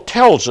Bible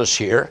tells us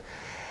here,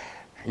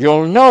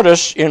 you'll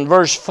notice in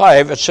verse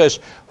 5, it says,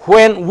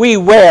 when we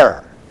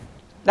were.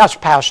 That's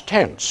past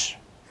tense.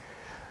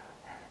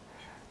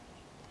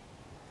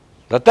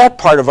 That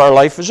part of our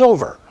life is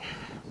over.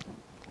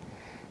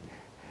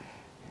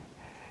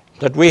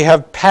 That we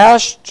have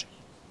passed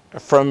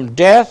from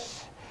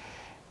death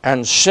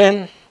and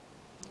sin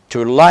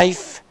to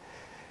life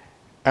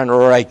and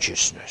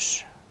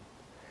righteousness.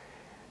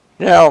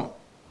 Now,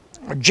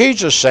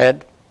 Jesus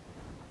said,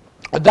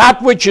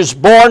 that which is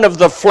born of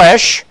the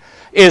flesh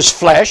is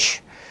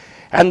flesh,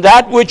 and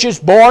that which is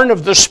born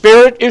of the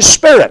Spirit is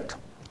spirit.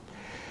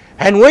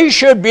 And we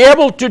should be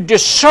able to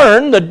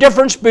discern the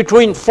difference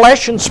between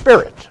flesh and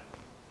spirit.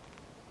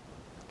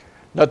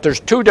 That there's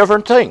two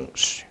different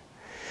things.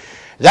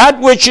 That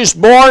which is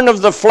born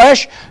of the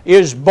flesh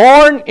is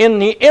born in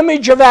the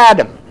image of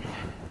Adam,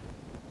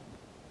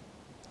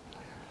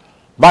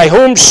 by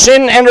whom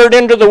sin entered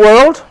into the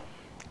world.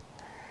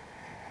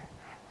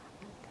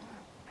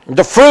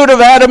 The fruit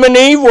of Adam and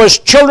Eve was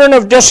children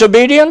of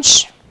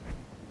disobedience.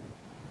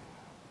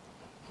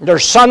 They're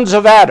sons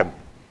of Adam.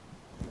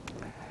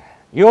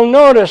 You'll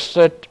notice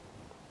that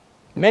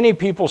many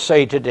people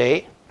say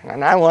today,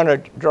 and I want to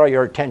draw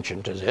your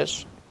attention to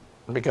this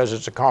because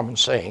it's a common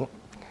saying,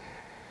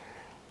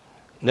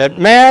 that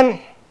man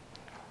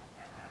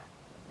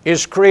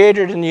is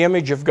created in the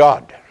image of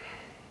God.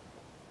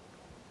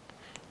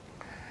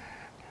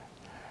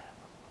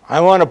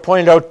 I want to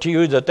point out to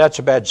you that that's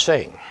a bad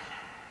saying,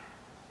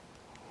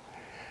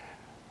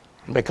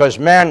 because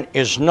man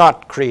is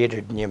not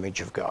created in the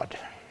image of God.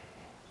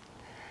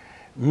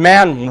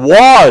 Man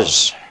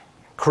was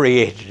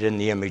created in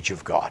the image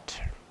of God.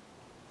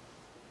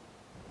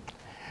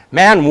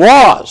 Man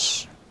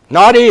was,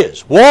 not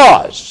is,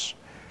 was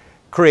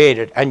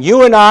created. And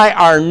you and I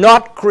are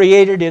not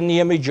created in the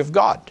image of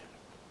God.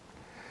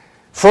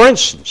 For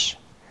instance,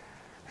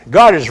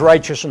 God is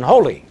righteous and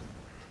holy.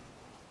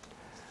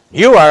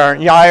 You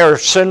and I are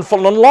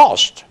sinful and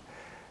lost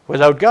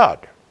without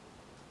God.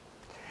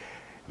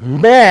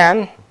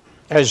 Man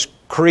is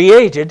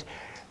created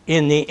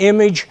in the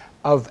image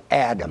of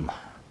Adam.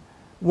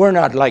 We're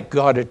not like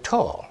God at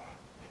all.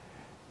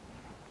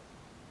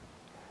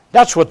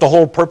 That's what the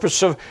whole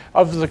purpose of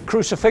the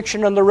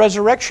crucifixion and the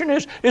resurrection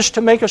is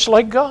to make us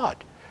like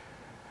God.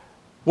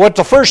 What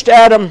the first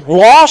Adam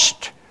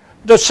lost,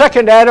 the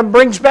second Adam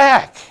brings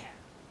back.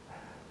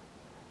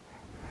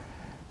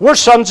 We're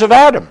sons of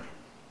Adam.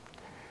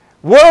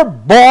 We're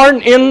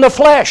born in the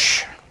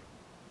flesh.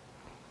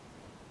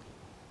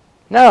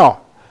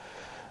 Now,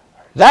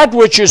 that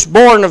which is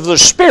born of the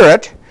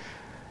Spirit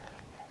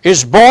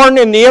is born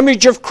in the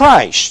image of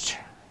Christ,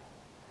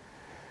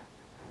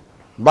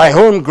 by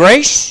whom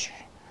grace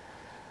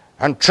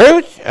and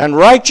truth and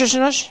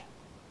righteousness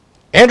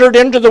entered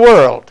into the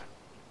world.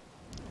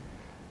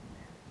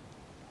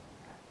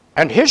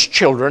 And his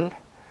children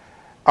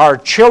are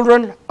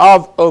children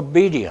of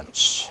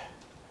obedience,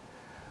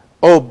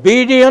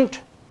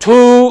 obedient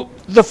to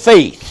the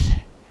faith.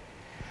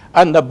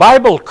 And the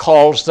Bible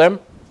calls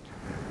them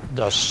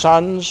the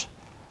sons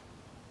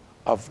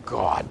of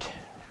God.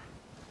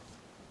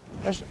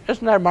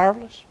 Isn't that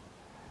marvelous?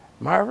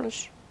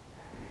 Marvelous?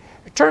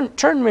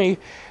 Turn me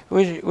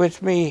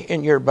with me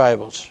in your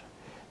Bibles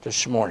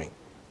this morning.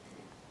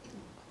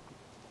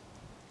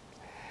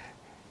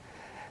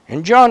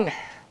 In John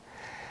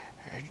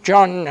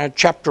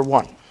chapter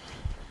 1.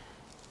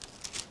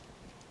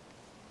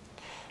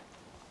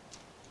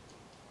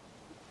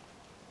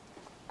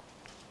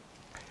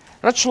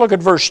 Let's look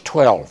at verse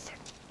 12.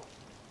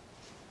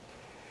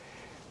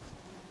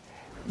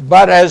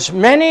 But as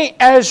many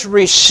as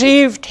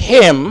received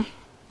him,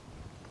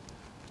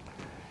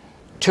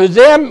 to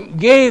them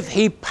gave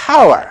he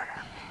power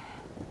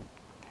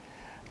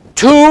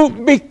to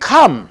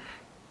become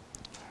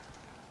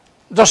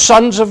the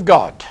sons of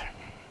God,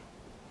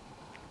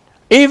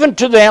 even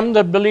to them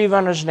that believe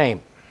on his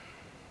name.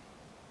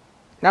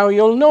 Now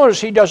you'll notice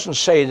he doesn't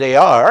say they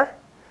are.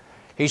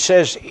 He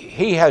says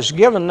he has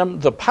given them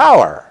the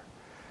power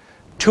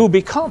to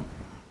become.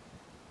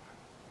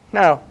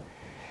 Now,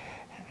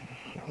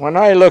 when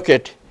I look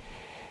at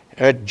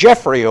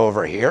Jeffrey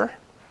over here,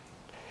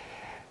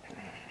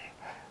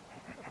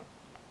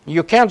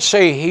 you can't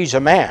say he's a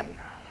man,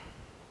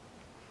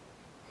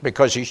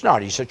 because he's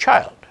not. He's a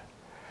child.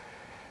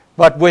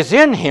 But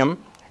within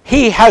him,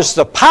 he has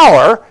the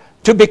power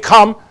to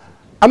become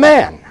a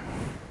man.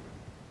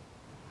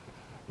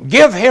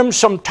 Give him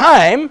some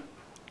time,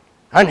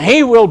 and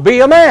he will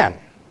be a man.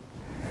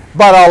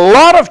 But a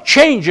lot of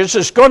changes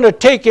is going to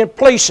take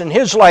place in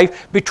his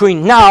life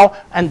between now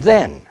and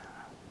then.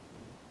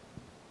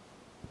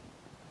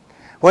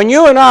 When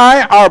you and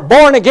I are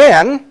born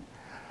again,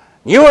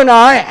 you and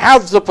I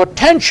have the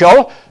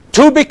potential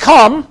to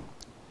become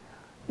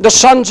the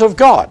sons of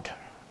God,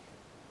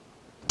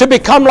 to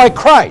become like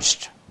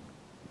Christ.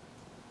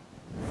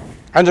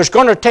 And there's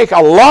going to take a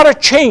lot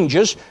of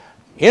changes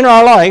in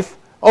our life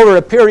over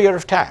a period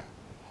of time.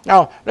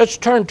 Now, let's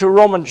turn to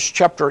Romans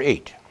chapter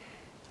 8.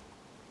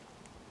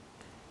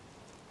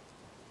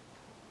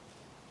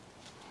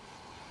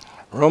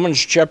 Romans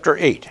chapter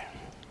 8.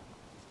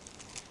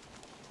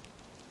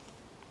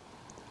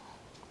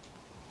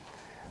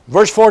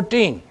 Verse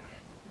 14.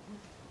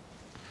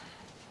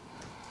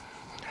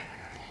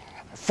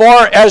 For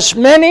as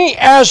many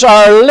as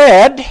are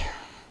led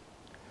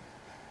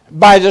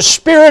by the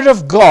Spirit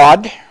of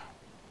God,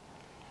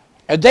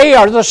 they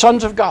are the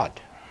sons of God.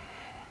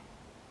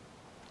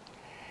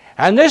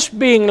 And this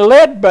being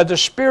led by the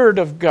Spirit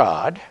of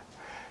God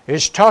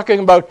is talking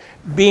about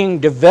being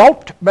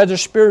developed by the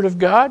Spirit of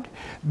God,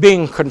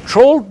 being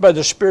controlled by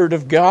the Spirit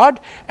of God,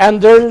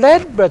 and they're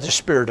led by the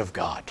Spirit of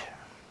God.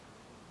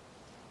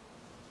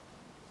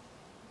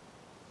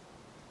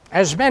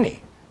 As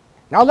many.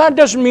 Now that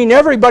doesn't mean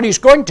everybody's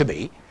going to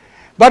be,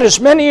 but as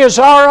many as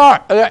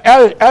are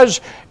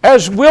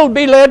as will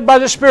be led by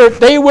the Spirit,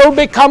 they will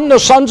become the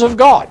sons of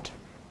God.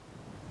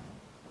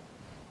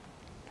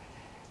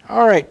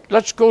 All right,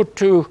 let's go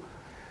to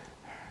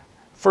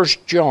 1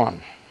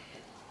 John.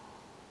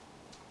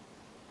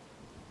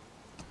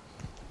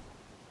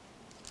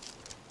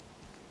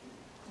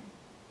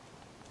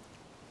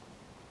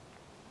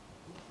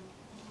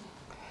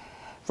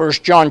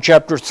 First John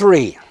chapter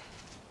 3.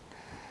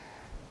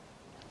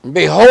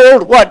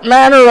 Behold, what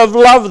manner of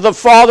love the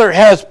Father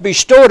hath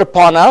bestowed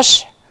upon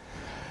us,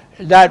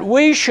 that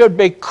we should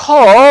be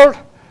called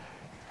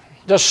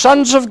the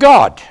sons of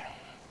God.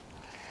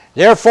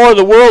 Therefore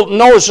the world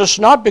knows us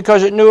not,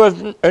 because it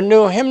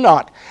knew him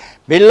not.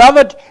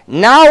 Beloved,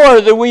 now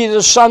are we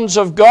the sons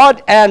of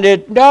God, and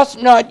it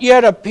doth not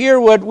yet appear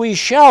what we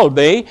shall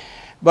be,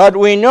 but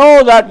we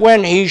know that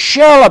when he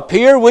shall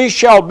appear, we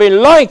shall be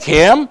like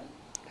him,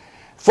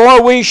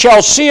 for we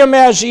shall see him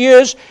as he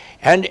is.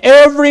 And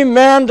every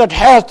man that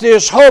hath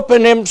this hope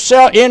in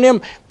himself, in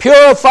him,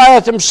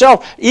 purifieth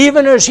himself,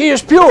 even as he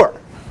is pure.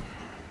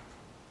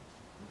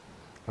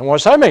 And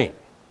what's that mean?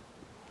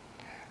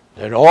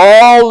 That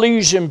all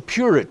these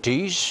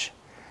impurities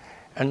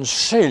and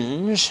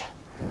sins,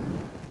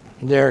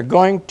 they're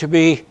going to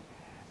be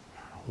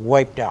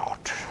wiped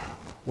out.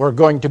 We're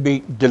going to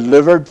be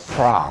delivered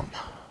from.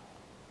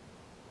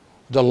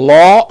 The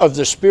law of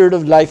the Spirit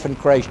of life in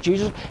Christ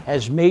Jesus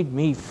has made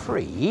me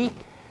free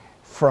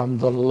from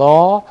the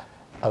law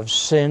of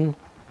sin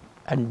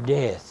and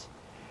death.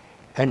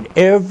 And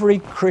every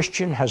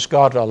Christian has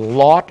got a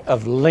lot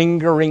of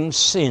lingering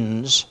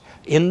sins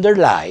in their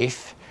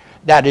life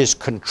that is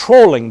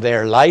controlling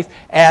their life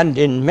and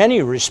in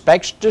many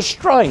respects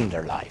destroying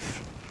their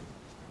life,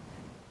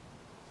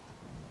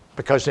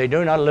 because they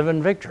do not live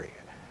in victory.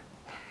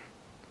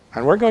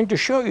 And we're going to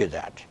show you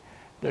that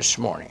this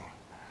morning.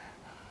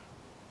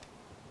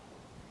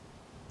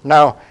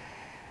 Now,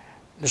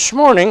 this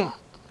morning,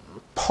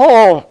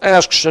 Paul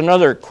asks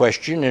another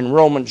question in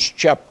Romans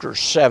chapter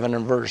 7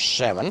 and verse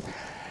 7.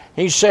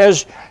 He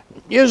says,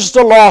 is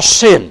the law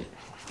sin?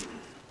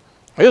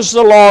 Is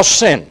the law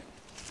sin?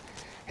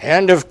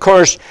 And of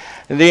course,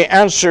 the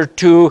answer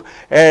to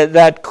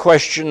that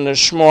question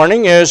this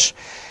morning is,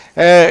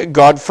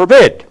 God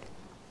forbid.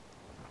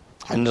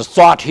 And the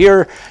thought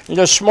here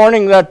this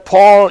morning that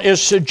Paul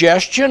is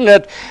suggesting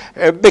that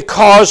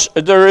because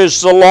there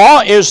is the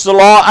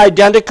law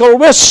identical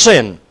with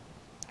sin?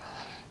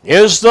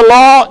 Is the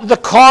law the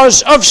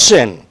cause of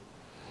sin?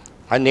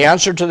 And the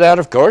answer to that,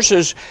 of course,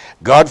 is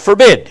God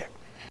forbid.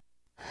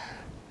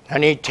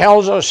 And he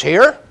tells us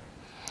here,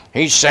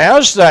 he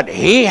says that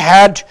he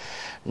had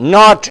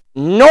not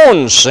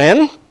known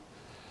sin,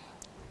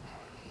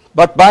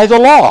 but by the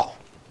law.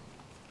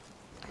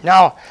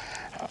 Now,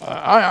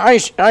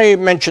 I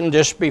mentioned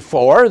this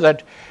before,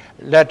 that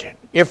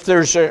if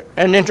there's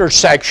an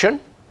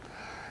intersection,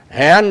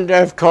 and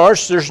of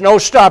course there's no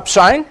stop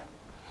sign,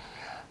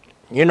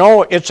 you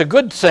know, it's a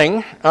good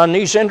thing on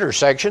these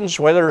intersections,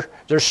 whether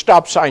there's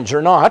stop signs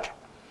or not,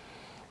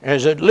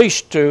 is at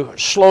least to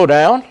slow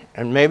down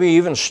and maybe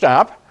even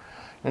stop,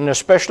 and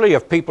especially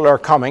if people are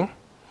coming,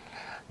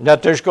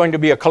 that there's going to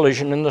be a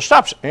collision in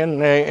the in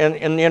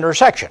the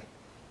intersection.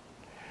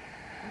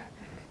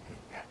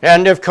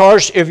 And of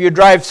course, if you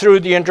drive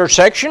through the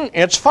intersection,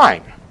 it's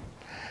fine.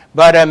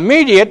 But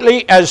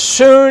immediately, as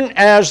soon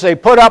as they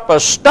put up a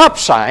stop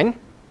sign,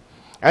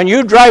 and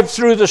you drive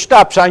through the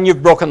stop sign,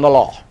 you've broken the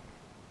law.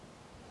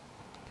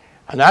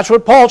 And that's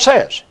what Paul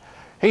says.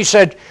 He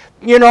said,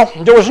 you know,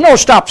 there was no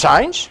stop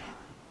signs.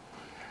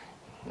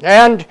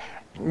 And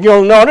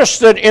you'll notice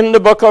that in the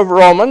book of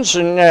Romans,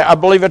 and I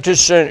believe it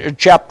is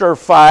chapter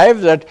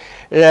 5,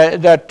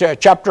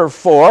 chapter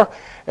 4,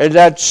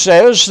 that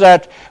says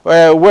that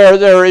where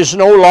there is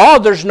no law,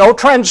 there's no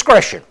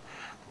transgression.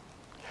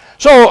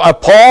 So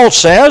Paul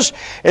says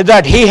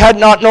that he had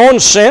not known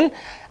sin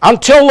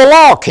until the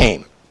law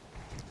came.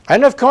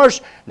 And of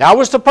course, that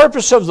was the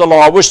purpose of the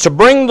law, was to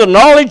bring the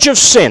knowledge of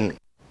sin.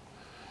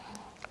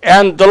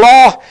 And the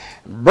law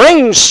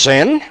brings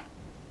sin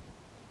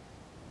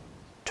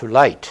to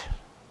light.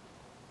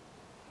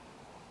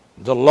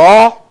 The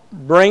law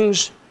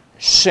brings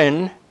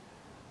sin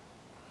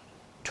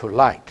to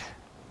light.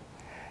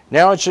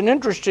 Now, it's an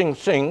interesting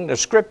thing. The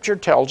Scripture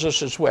tells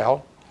us as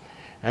well,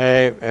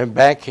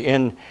 back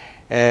in,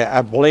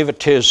 I believe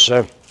it is,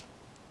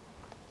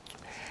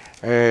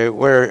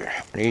 where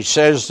he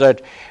says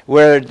that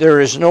where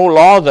there is no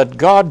law, that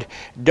God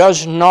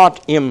does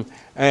not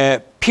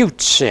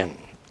impute sin.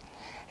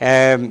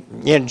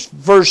 In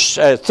verse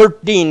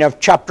 13 of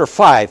chapter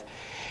 5,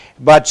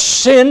 but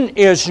sin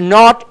is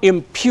not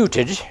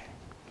imputed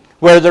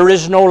where there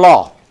is no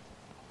law.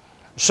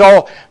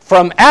 So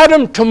from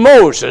Adam to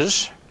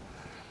Moses,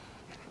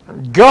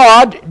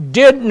 God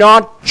did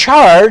not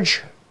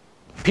charge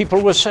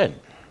people with sin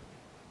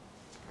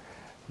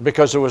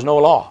because there was no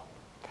law.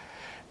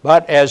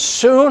 But as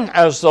soon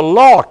as the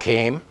law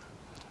came,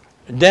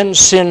 then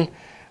sin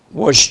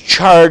was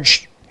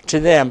charged to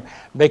them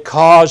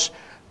because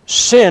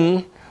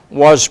sin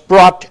was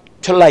brought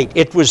to light.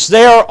 It was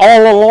there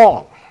all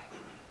along.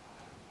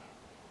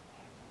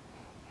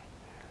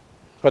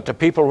 But the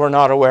people were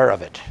not aware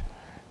of it.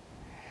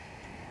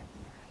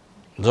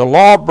 The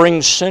law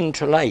brings sin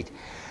to light.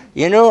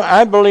 You know,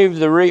 I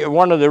believe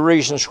one of the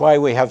reasons why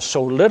we have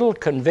so little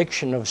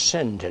conviction of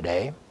sin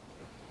today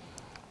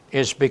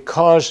is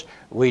because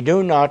we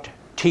do not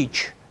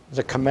teach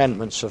the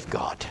commandments of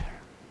God.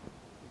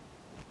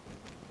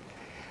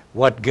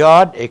 What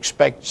God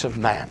expects of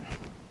man.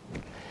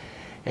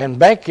 And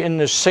back in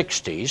the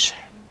 60s,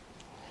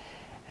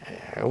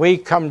 we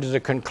come to the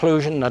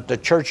conclusion that the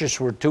churches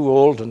were too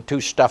old and too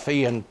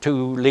stuffy and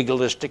too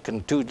legalistic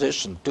and too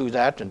this and too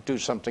that and too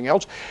something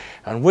else,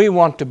 and we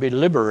want to be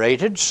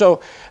liberated.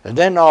 So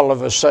then all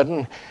of a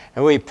sudden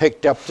we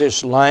picked up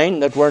this line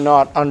that we're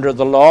not under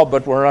the law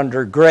but we're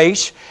under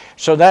grace.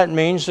 So that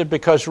means that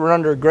because we're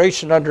under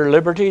grace and under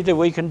liberty that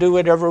we can do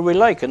whatever we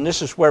like, and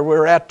this is where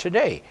we're at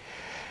today.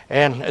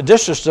 And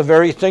this is the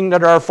very thing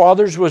that our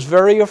fathers was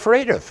very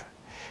afraid of,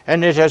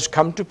 and it has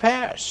come to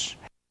pass.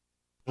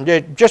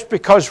 Just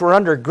because we're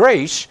under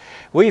grace,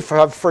 we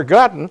have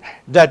forgotten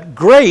that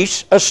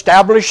grace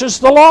establishes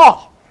the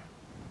law.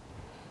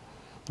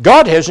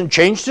 God hasn't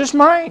changed his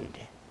mind.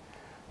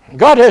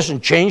 God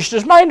hasn't changed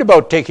his mind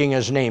about taking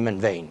his name in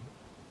vain.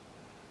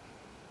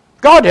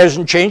 God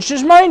hasn't changed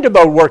his mind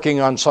about working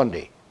on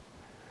Sunday.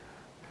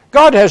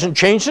 God hasn't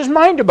changed his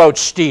mind about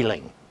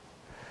stealing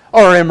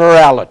or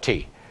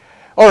immorality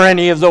or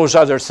any of those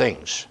other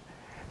things.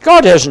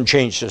 God hasn't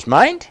changed his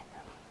mind.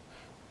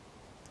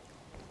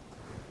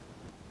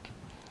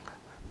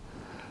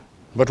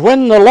 But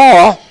when the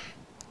law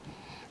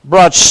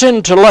brought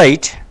sin to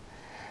light,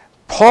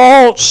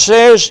 Paul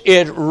says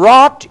it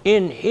wrought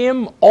in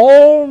him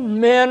all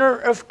manner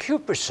of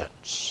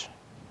concupiscence.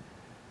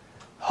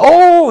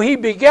 Oh, he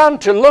began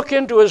to look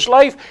into his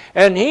life,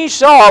 and he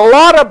saw a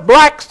lot of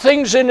black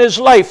things in his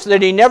life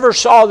that he never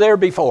saw there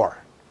before.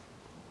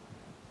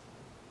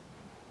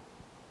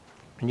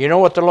 And you know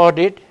what the law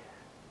did?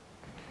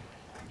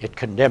 It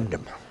condemned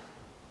him.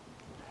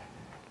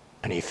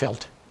 And he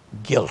felt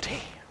guilty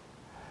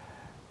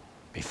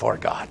before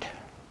God.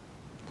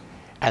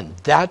 And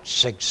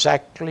that's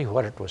exactly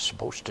what it was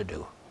supposed to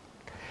do.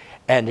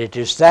 And it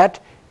is that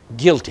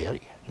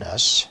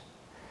guiltiness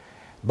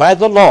by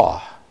the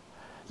law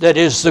that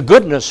is the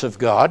goodness of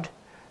God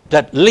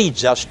that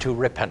leads us to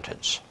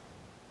repentance.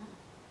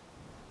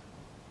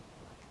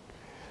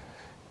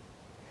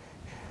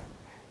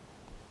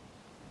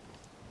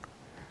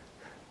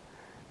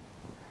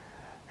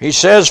 He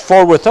says,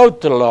 for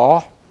without the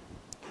law,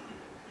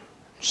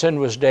 sin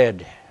was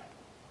dead.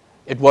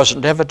 It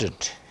wasn't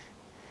evident.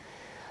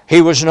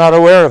 He was not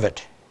aware of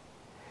it.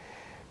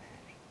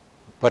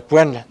 But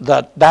when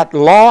that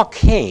law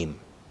came,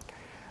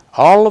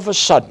 all of a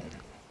sudden,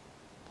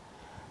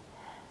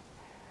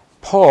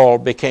 Paul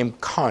became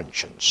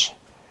conscious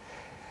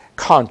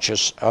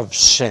of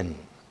sin.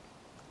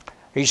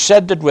 He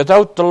said that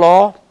without the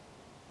law,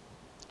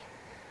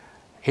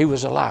 he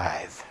was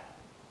alive.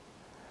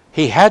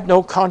 He had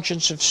no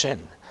conscience of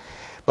sin.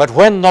 But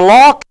when the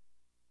law came,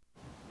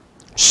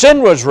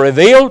 sin was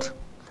revealed,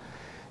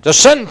 the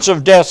sentence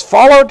of death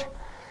followed,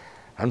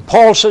 and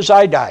Paul says,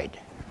 I died.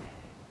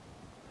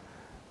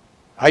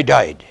 I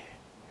died.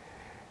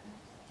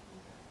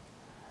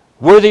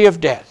 Worthy of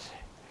death,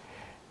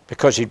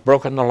 because he'd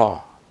broken the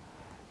law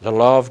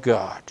of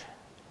God.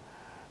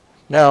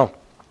 Now,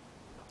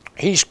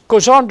 he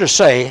goes on to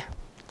say,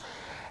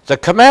 the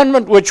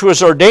commandment which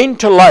was ordained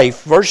to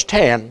life, verse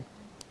 10,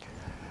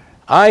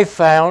 I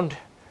found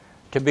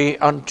to be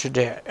unto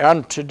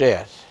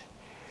death.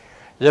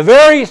 The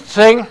very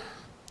thing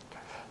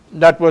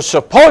that was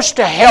supposed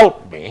to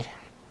help me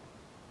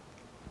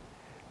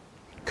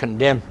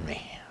condemned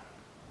me.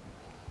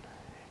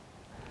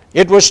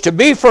 It was to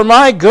be for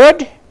my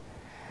good,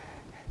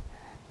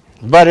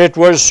 but it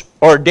was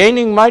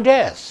ordaining my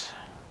death.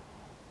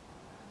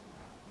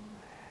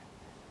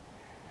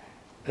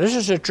 This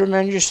is a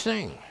tremendous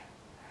thing.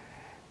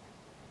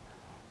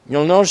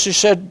 You'll notice he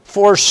said,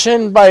 for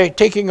sin by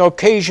taking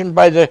occasion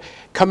by the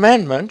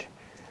commandment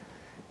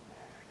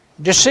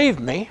deceived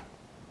me,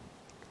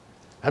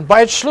 and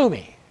by it slew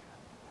me.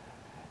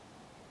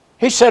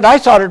 He said, I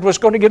thought it was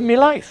going to give me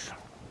life.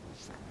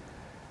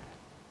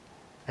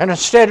 And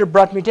instead it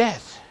brought me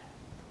death.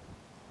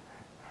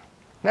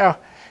 Now,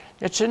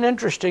 it's an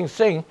interesting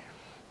thing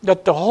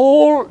that the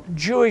whole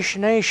Jewish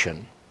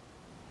nation,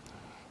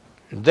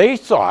 they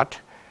thought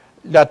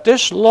that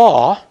this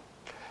law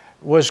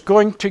was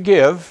going to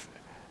give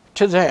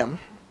to them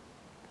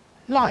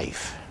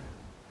life.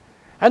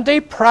 And they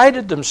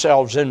prided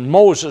themselves in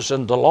Moses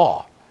and the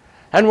law.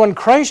 And when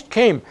Christ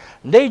came,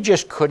 they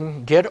just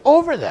couldn't get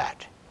over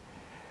that.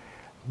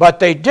 But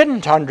they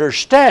didn't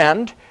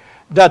understand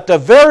that the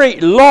very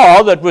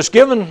law that was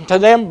given to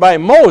them by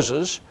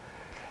Moses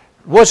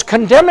was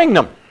condemning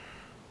them,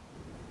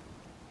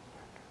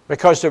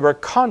 because they were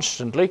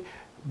constantly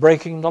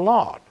breaking the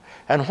law.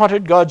 And what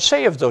did God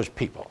say of those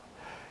people?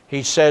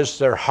 He says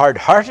they're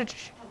hard-hearted,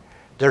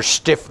 they're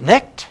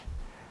stiff-necked,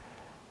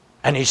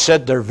 and he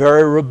said they're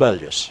very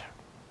rebellious.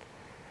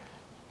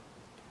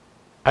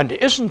 And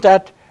isn't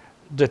that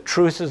the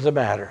truth of the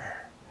matter?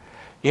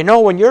 You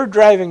know, when you're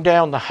driving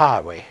down the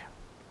highway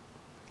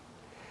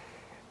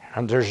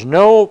and there's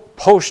no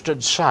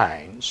posted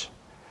signs,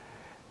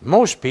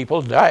 most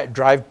people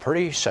drive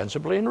pretty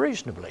sensibly and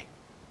reasonably.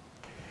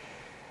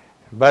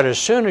 But as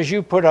soon as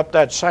you put up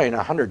that sign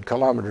 100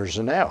 kilometers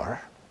an hour,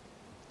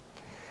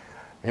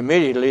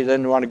 immediately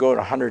then want to go to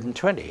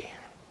 120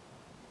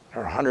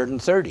 or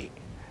 130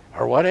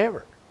 or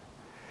whatever.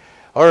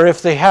 Or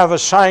if they have a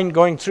sign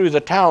going through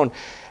the town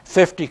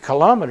 50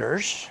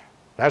 kilometers,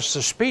 that's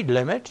the speed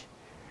limit,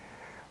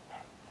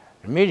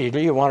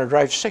 immediately you want to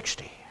drive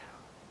 60,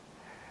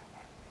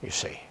 you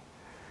see.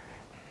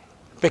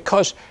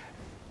 Because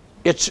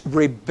it's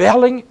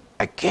rebelling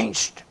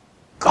against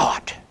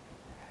God.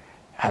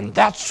 And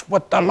that's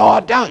what the law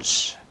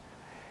does.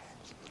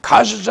 It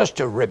causes us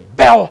to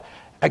rebel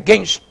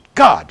against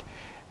God.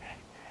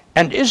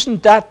 And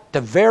isn't that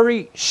the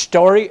very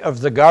story of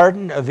the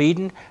Garden of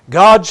Eden?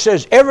 God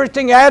says,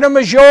 everything, Adam,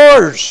 is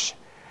yours,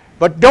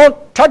 but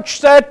don't touch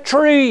that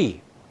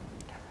tree.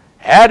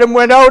 Adam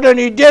went out and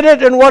he did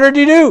it, and what did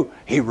he do?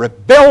 He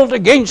rebelled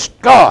against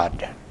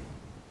God.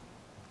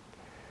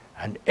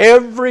 And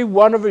every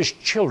one of his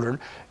children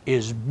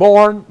is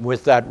born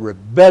with that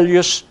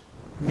rebellious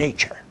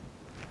nature.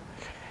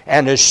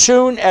 And as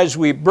soon as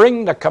we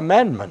bring the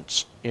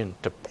commandments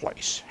into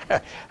place,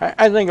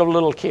 I think of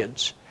little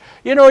kids.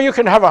 You know, you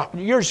can have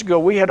years ago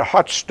we had a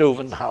hot stove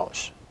in the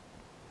house.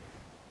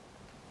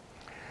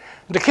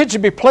 The kids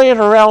would be playing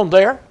around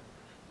there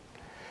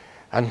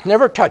and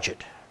never touch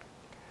it.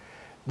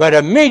 But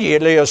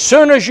immediately, as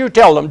soon as you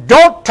tell them,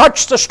 don't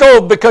touch the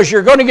stove because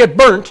you're going to get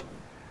burnt,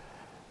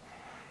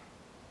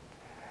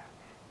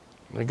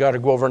 they got to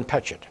go over and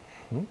touch it.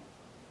 You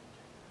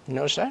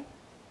notice that?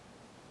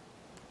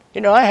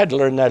 You know, I had to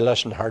learn that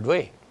lesson the hard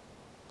way.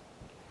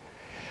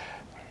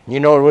 You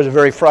know, it was a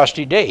very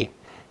frosty day.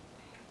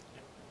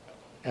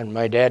 And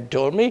my dad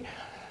told me,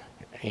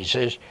 he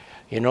says,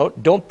 you know,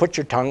 don't put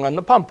your tongue on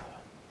the pump.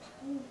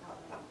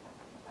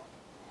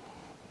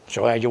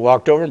 So I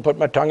walked over and put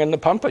my tongue in the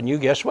pump, and you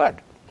guess what?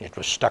 It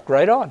was stuck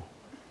right on.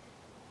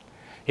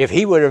 If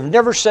he would have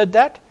never said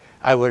that,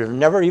 I would have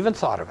never even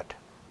thought of it.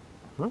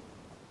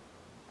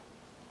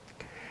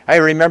 I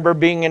remember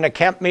being in a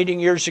camp meeting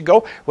years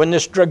ago when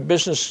this drug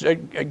business,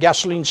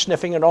 gasoline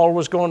sniffing and all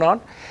was going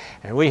on.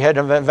 And we had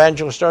an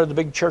evangelist out of the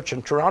big church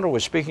in Toronto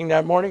was speaking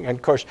that morning. And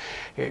of course,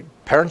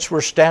 parents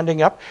were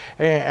standing up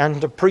and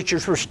the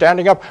preachers were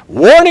standing up,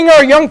 warning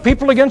our young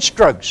people against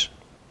drugs.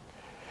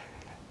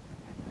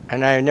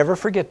 And I never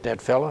forget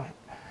that fellow.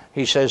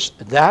 He says,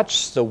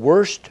 that's the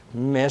worst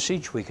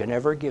message we can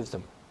ever give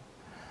them.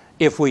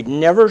 If we'd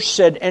never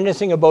said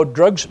anything about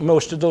drugs,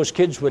 most of those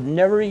kids would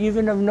never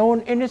even have known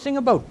anything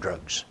about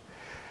drugs.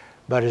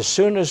 But as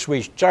soon as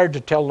we started to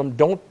tell them,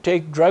 don't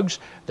take drugs,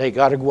 they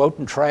got to go out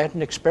and try it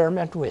and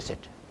experiment with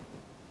it.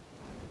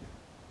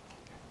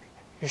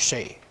 You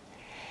see.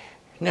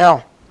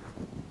 Now,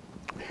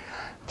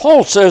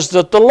 Paul says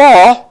that the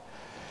law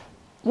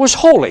was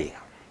holy.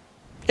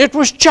 It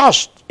was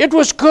just. It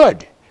was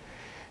good.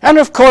 And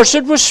of course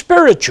it was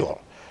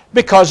spiritual,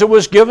 because it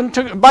was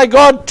given by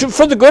God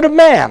for the good of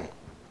man.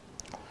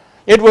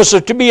 It was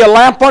to be a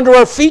lamp unto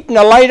our feet and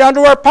a light unto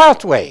our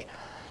pathway.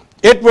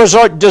 It was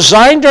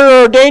designed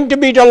or ordained to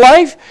be to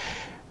life,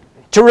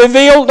 to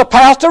reveal the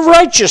path of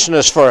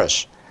righteousness for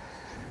us.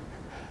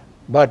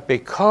 But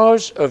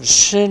because of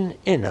sin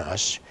in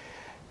us,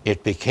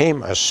 it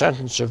became a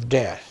sentence of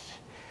death.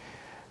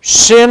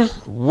 Sin,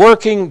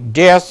 working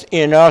death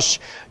in us,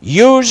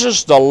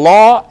 uses the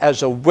law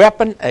as a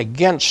weapon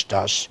against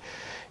us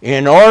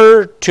in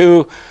order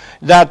to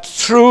that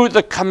through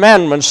the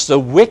commandments the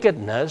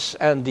wickedness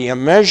and the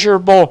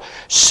immeasurable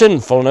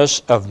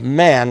sinfulness of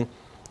man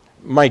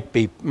might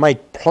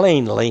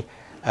plainly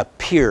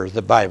appear,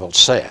 the Bible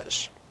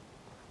says.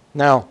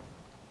 Now,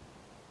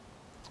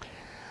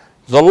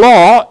 the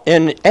law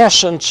in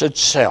essence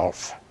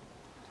itself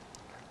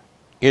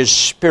is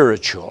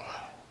spiritual,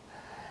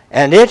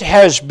 and it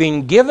has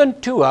been given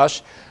to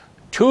us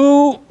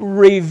to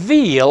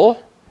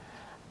reveal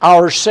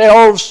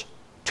ourselves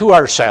to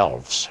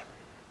ourselves.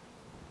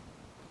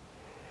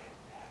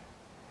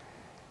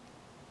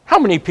 How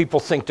many people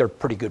think they're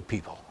pretty good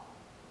people?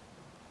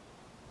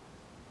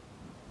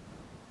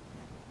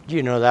 Do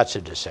you know that's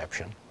a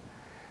deception?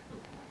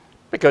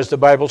 Because the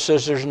Bible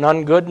says there's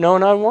none good, no,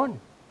 not one.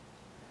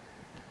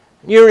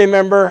 You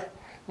remember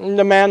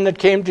the man that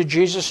came to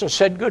Jesus and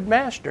said, "Good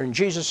master." And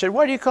Jesus said,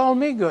 "Why do you call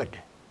me good?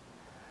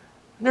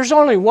 There's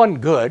only one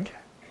good,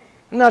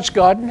 and that's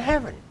God in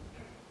heaven."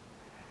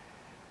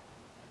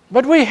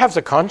 But we have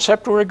the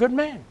concept we're a good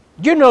man.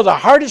 You know, the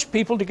hardest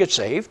people to get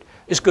saved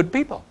is good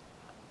people.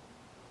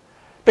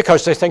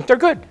 Because they think they're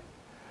good.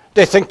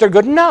 They think they're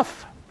good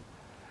enough.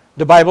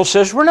 The Bible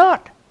says we're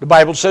not. The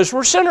Bible says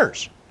we're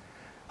sinners.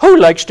 Who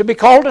likes to be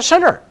called a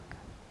sinner?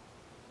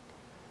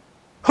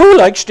 Who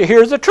likes to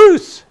hear the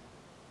truth?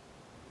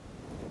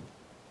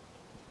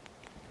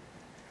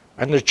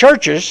 And the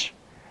churches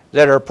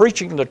that are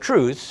preaching the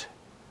truth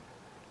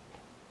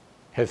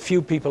have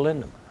few people in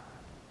them.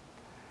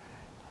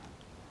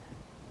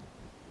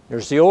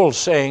 There's the old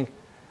saying,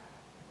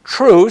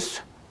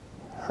 truth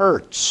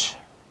hurts.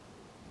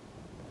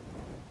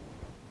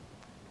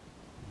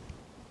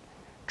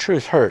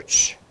 Truth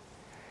hurts.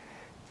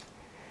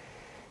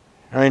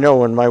 I know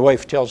when my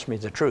wife tells me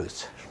the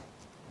truth.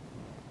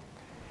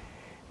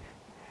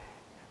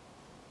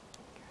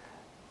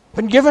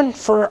 Been given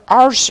for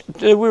ours,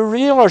 we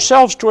reveal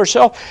ourselves to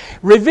ourselves,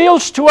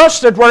 reveals to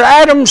us that we're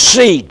Adam's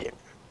seed.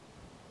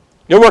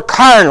 That we're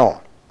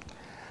carnal,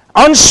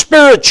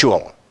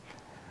 unspiritual,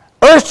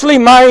 earthly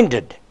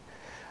minded,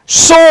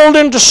 sold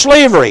into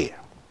slavery,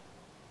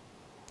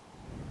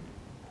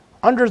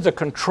 under the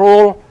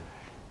control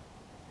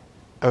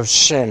of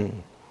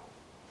sin.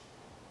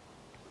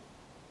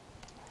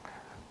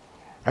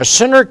 A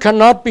sinner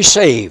cannot be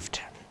saved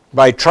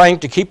by trying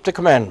to keep the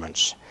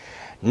commandments.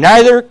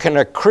 Neither can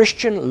a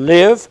Christian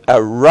live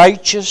a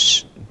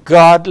righteous,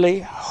 godly,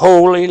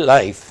 holy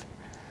life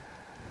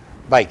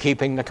by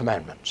keeping the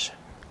commandments.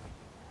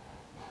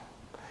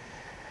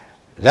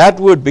 That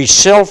would be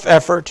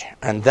self-effort,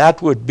 and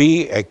that would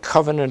be a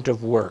covenant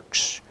of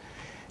works.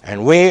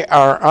 And we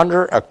are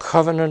under a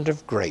covenant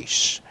of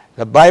grace.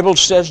 The Bible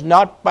says,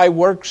 not by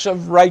works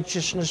of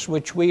righteousness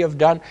which we have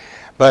done,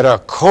 but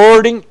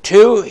according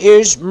to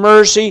His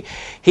mercy,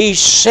 He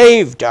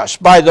saved us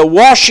by the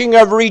washing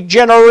of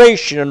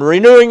regeneration and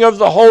renewing of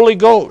the Holy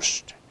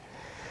Ghost.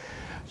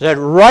 That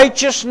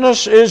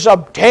righteousness is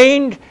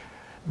obtained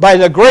by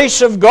the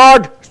grace of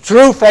God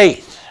through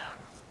faith.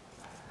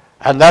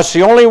 And that's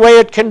the only way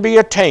it can be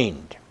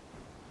attained.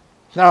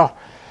 Now,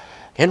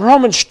 in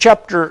Romans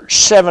chapter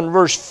 7,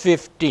 verse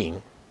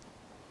 15,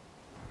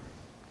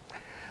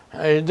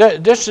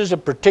 this is a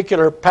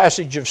particular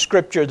passage of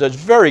Scripture that's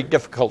very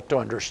difficult to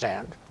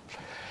understand.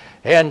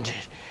 And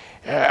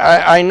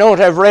I know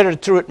I've read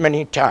it through it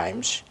many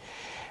times,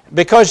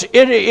 because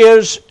it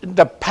is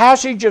the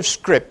passage of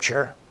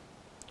Scripture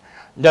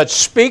that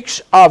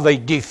speaks of a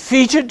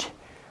defeated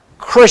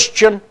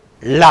Christian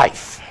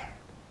life.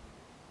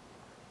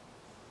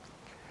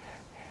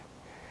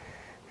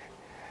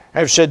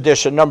 I've said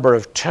this a number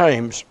of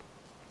times.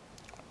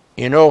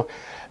 You know,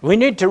 we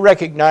need to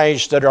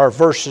recognize that our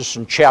verses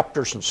and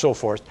chapters and so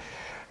forth,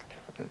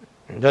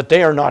 that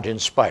they are not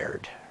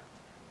inspired.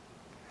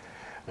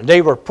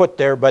 They were put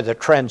there by the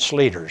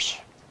translators,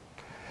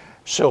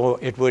 so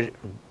it would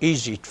be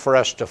easy for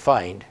us to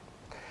find.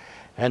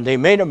 And they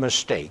made a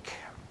mistake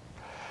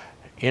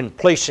in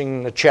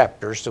placing the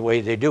chapters the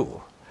way they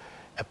do,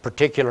 in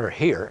particular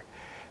here,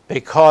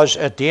 because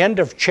at the end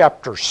of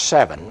chapter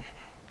 7,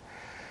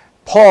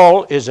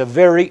 Paul is a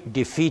very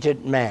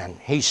defeated man.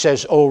 He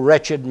says, "O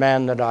wretched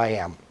man that I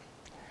am."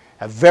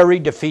 A very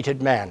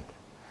defeated man.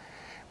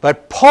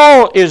 But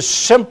Paul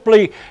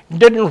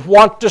didn't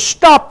want to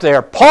stop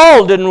there.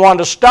 Paul didn't want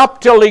to stop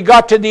till he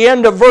got to the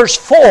end of verse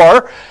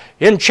 4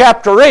 in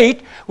chapter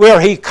 8, where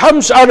he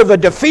comes out of a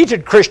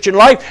defeated Christian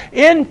life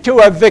into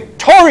a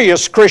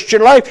victorious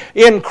Christian life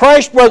in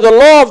Christ, where the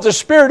law of the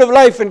Spirit of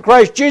life in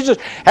Christ Jesus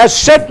has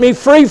set me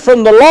free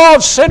from the law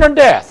of sin and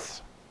death.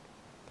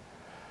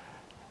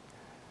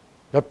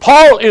 That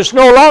Paul is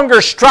no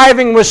longer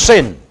striving with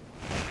sin.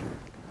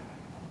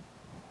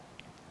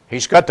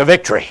 He's got the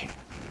victory.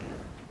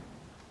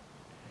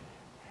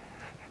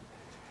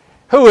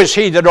 Who is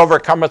he that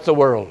overcometh the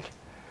world?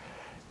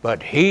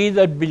 But he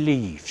that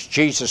believes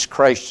Jesus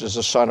Christ is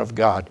the Son of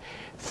God.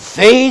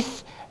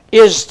 Faith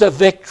is the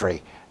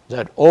victory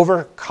that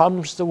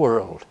overcomes the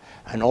world.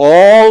 And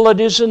all that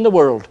is in the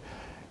world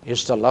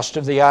is the lust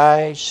of the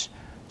eyes,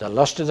 the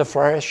lust of the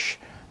flesh,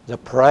 the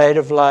pride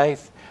of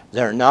life.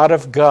 They're not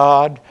of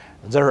God,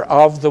 they're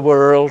of the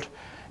world.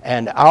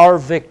 And our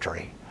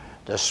victory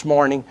this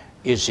morning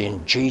is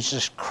in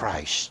Jesus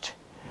Christ,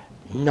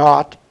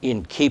 not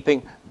in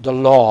keeping the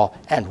law.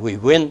 And we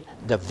win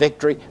the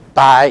victory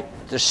by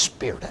the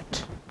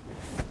Spirit.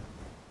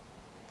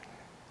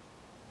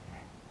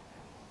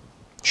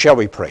 Shall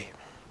we pray?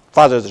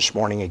 Father, this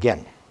morning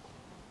again,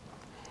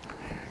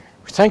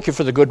 we thank you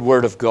for the good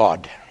word of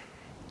God.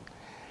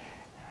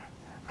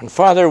 And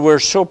Father, we're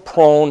so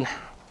prone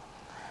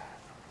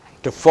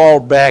to fall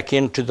back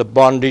into the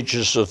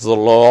bondages of the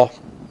law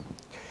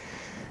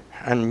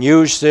and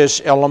use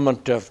this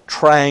element of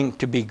trying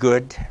to be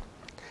good,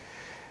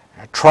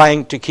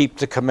 trying to keep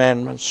the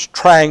commandments,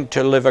 trying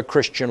to live a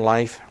Christian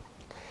life.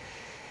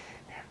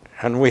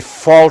 And we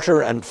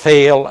falter and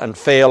fail and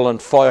fail and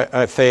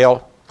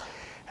fail.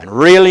 and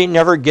really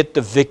never get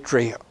the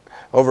victory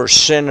over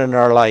sin in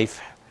our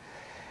life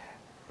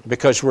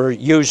because we're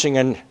using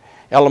an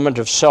element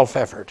of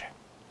self-effort.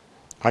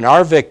 And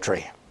our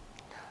victory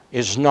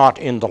is not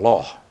in the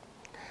law.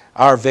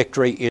 Our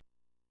victory is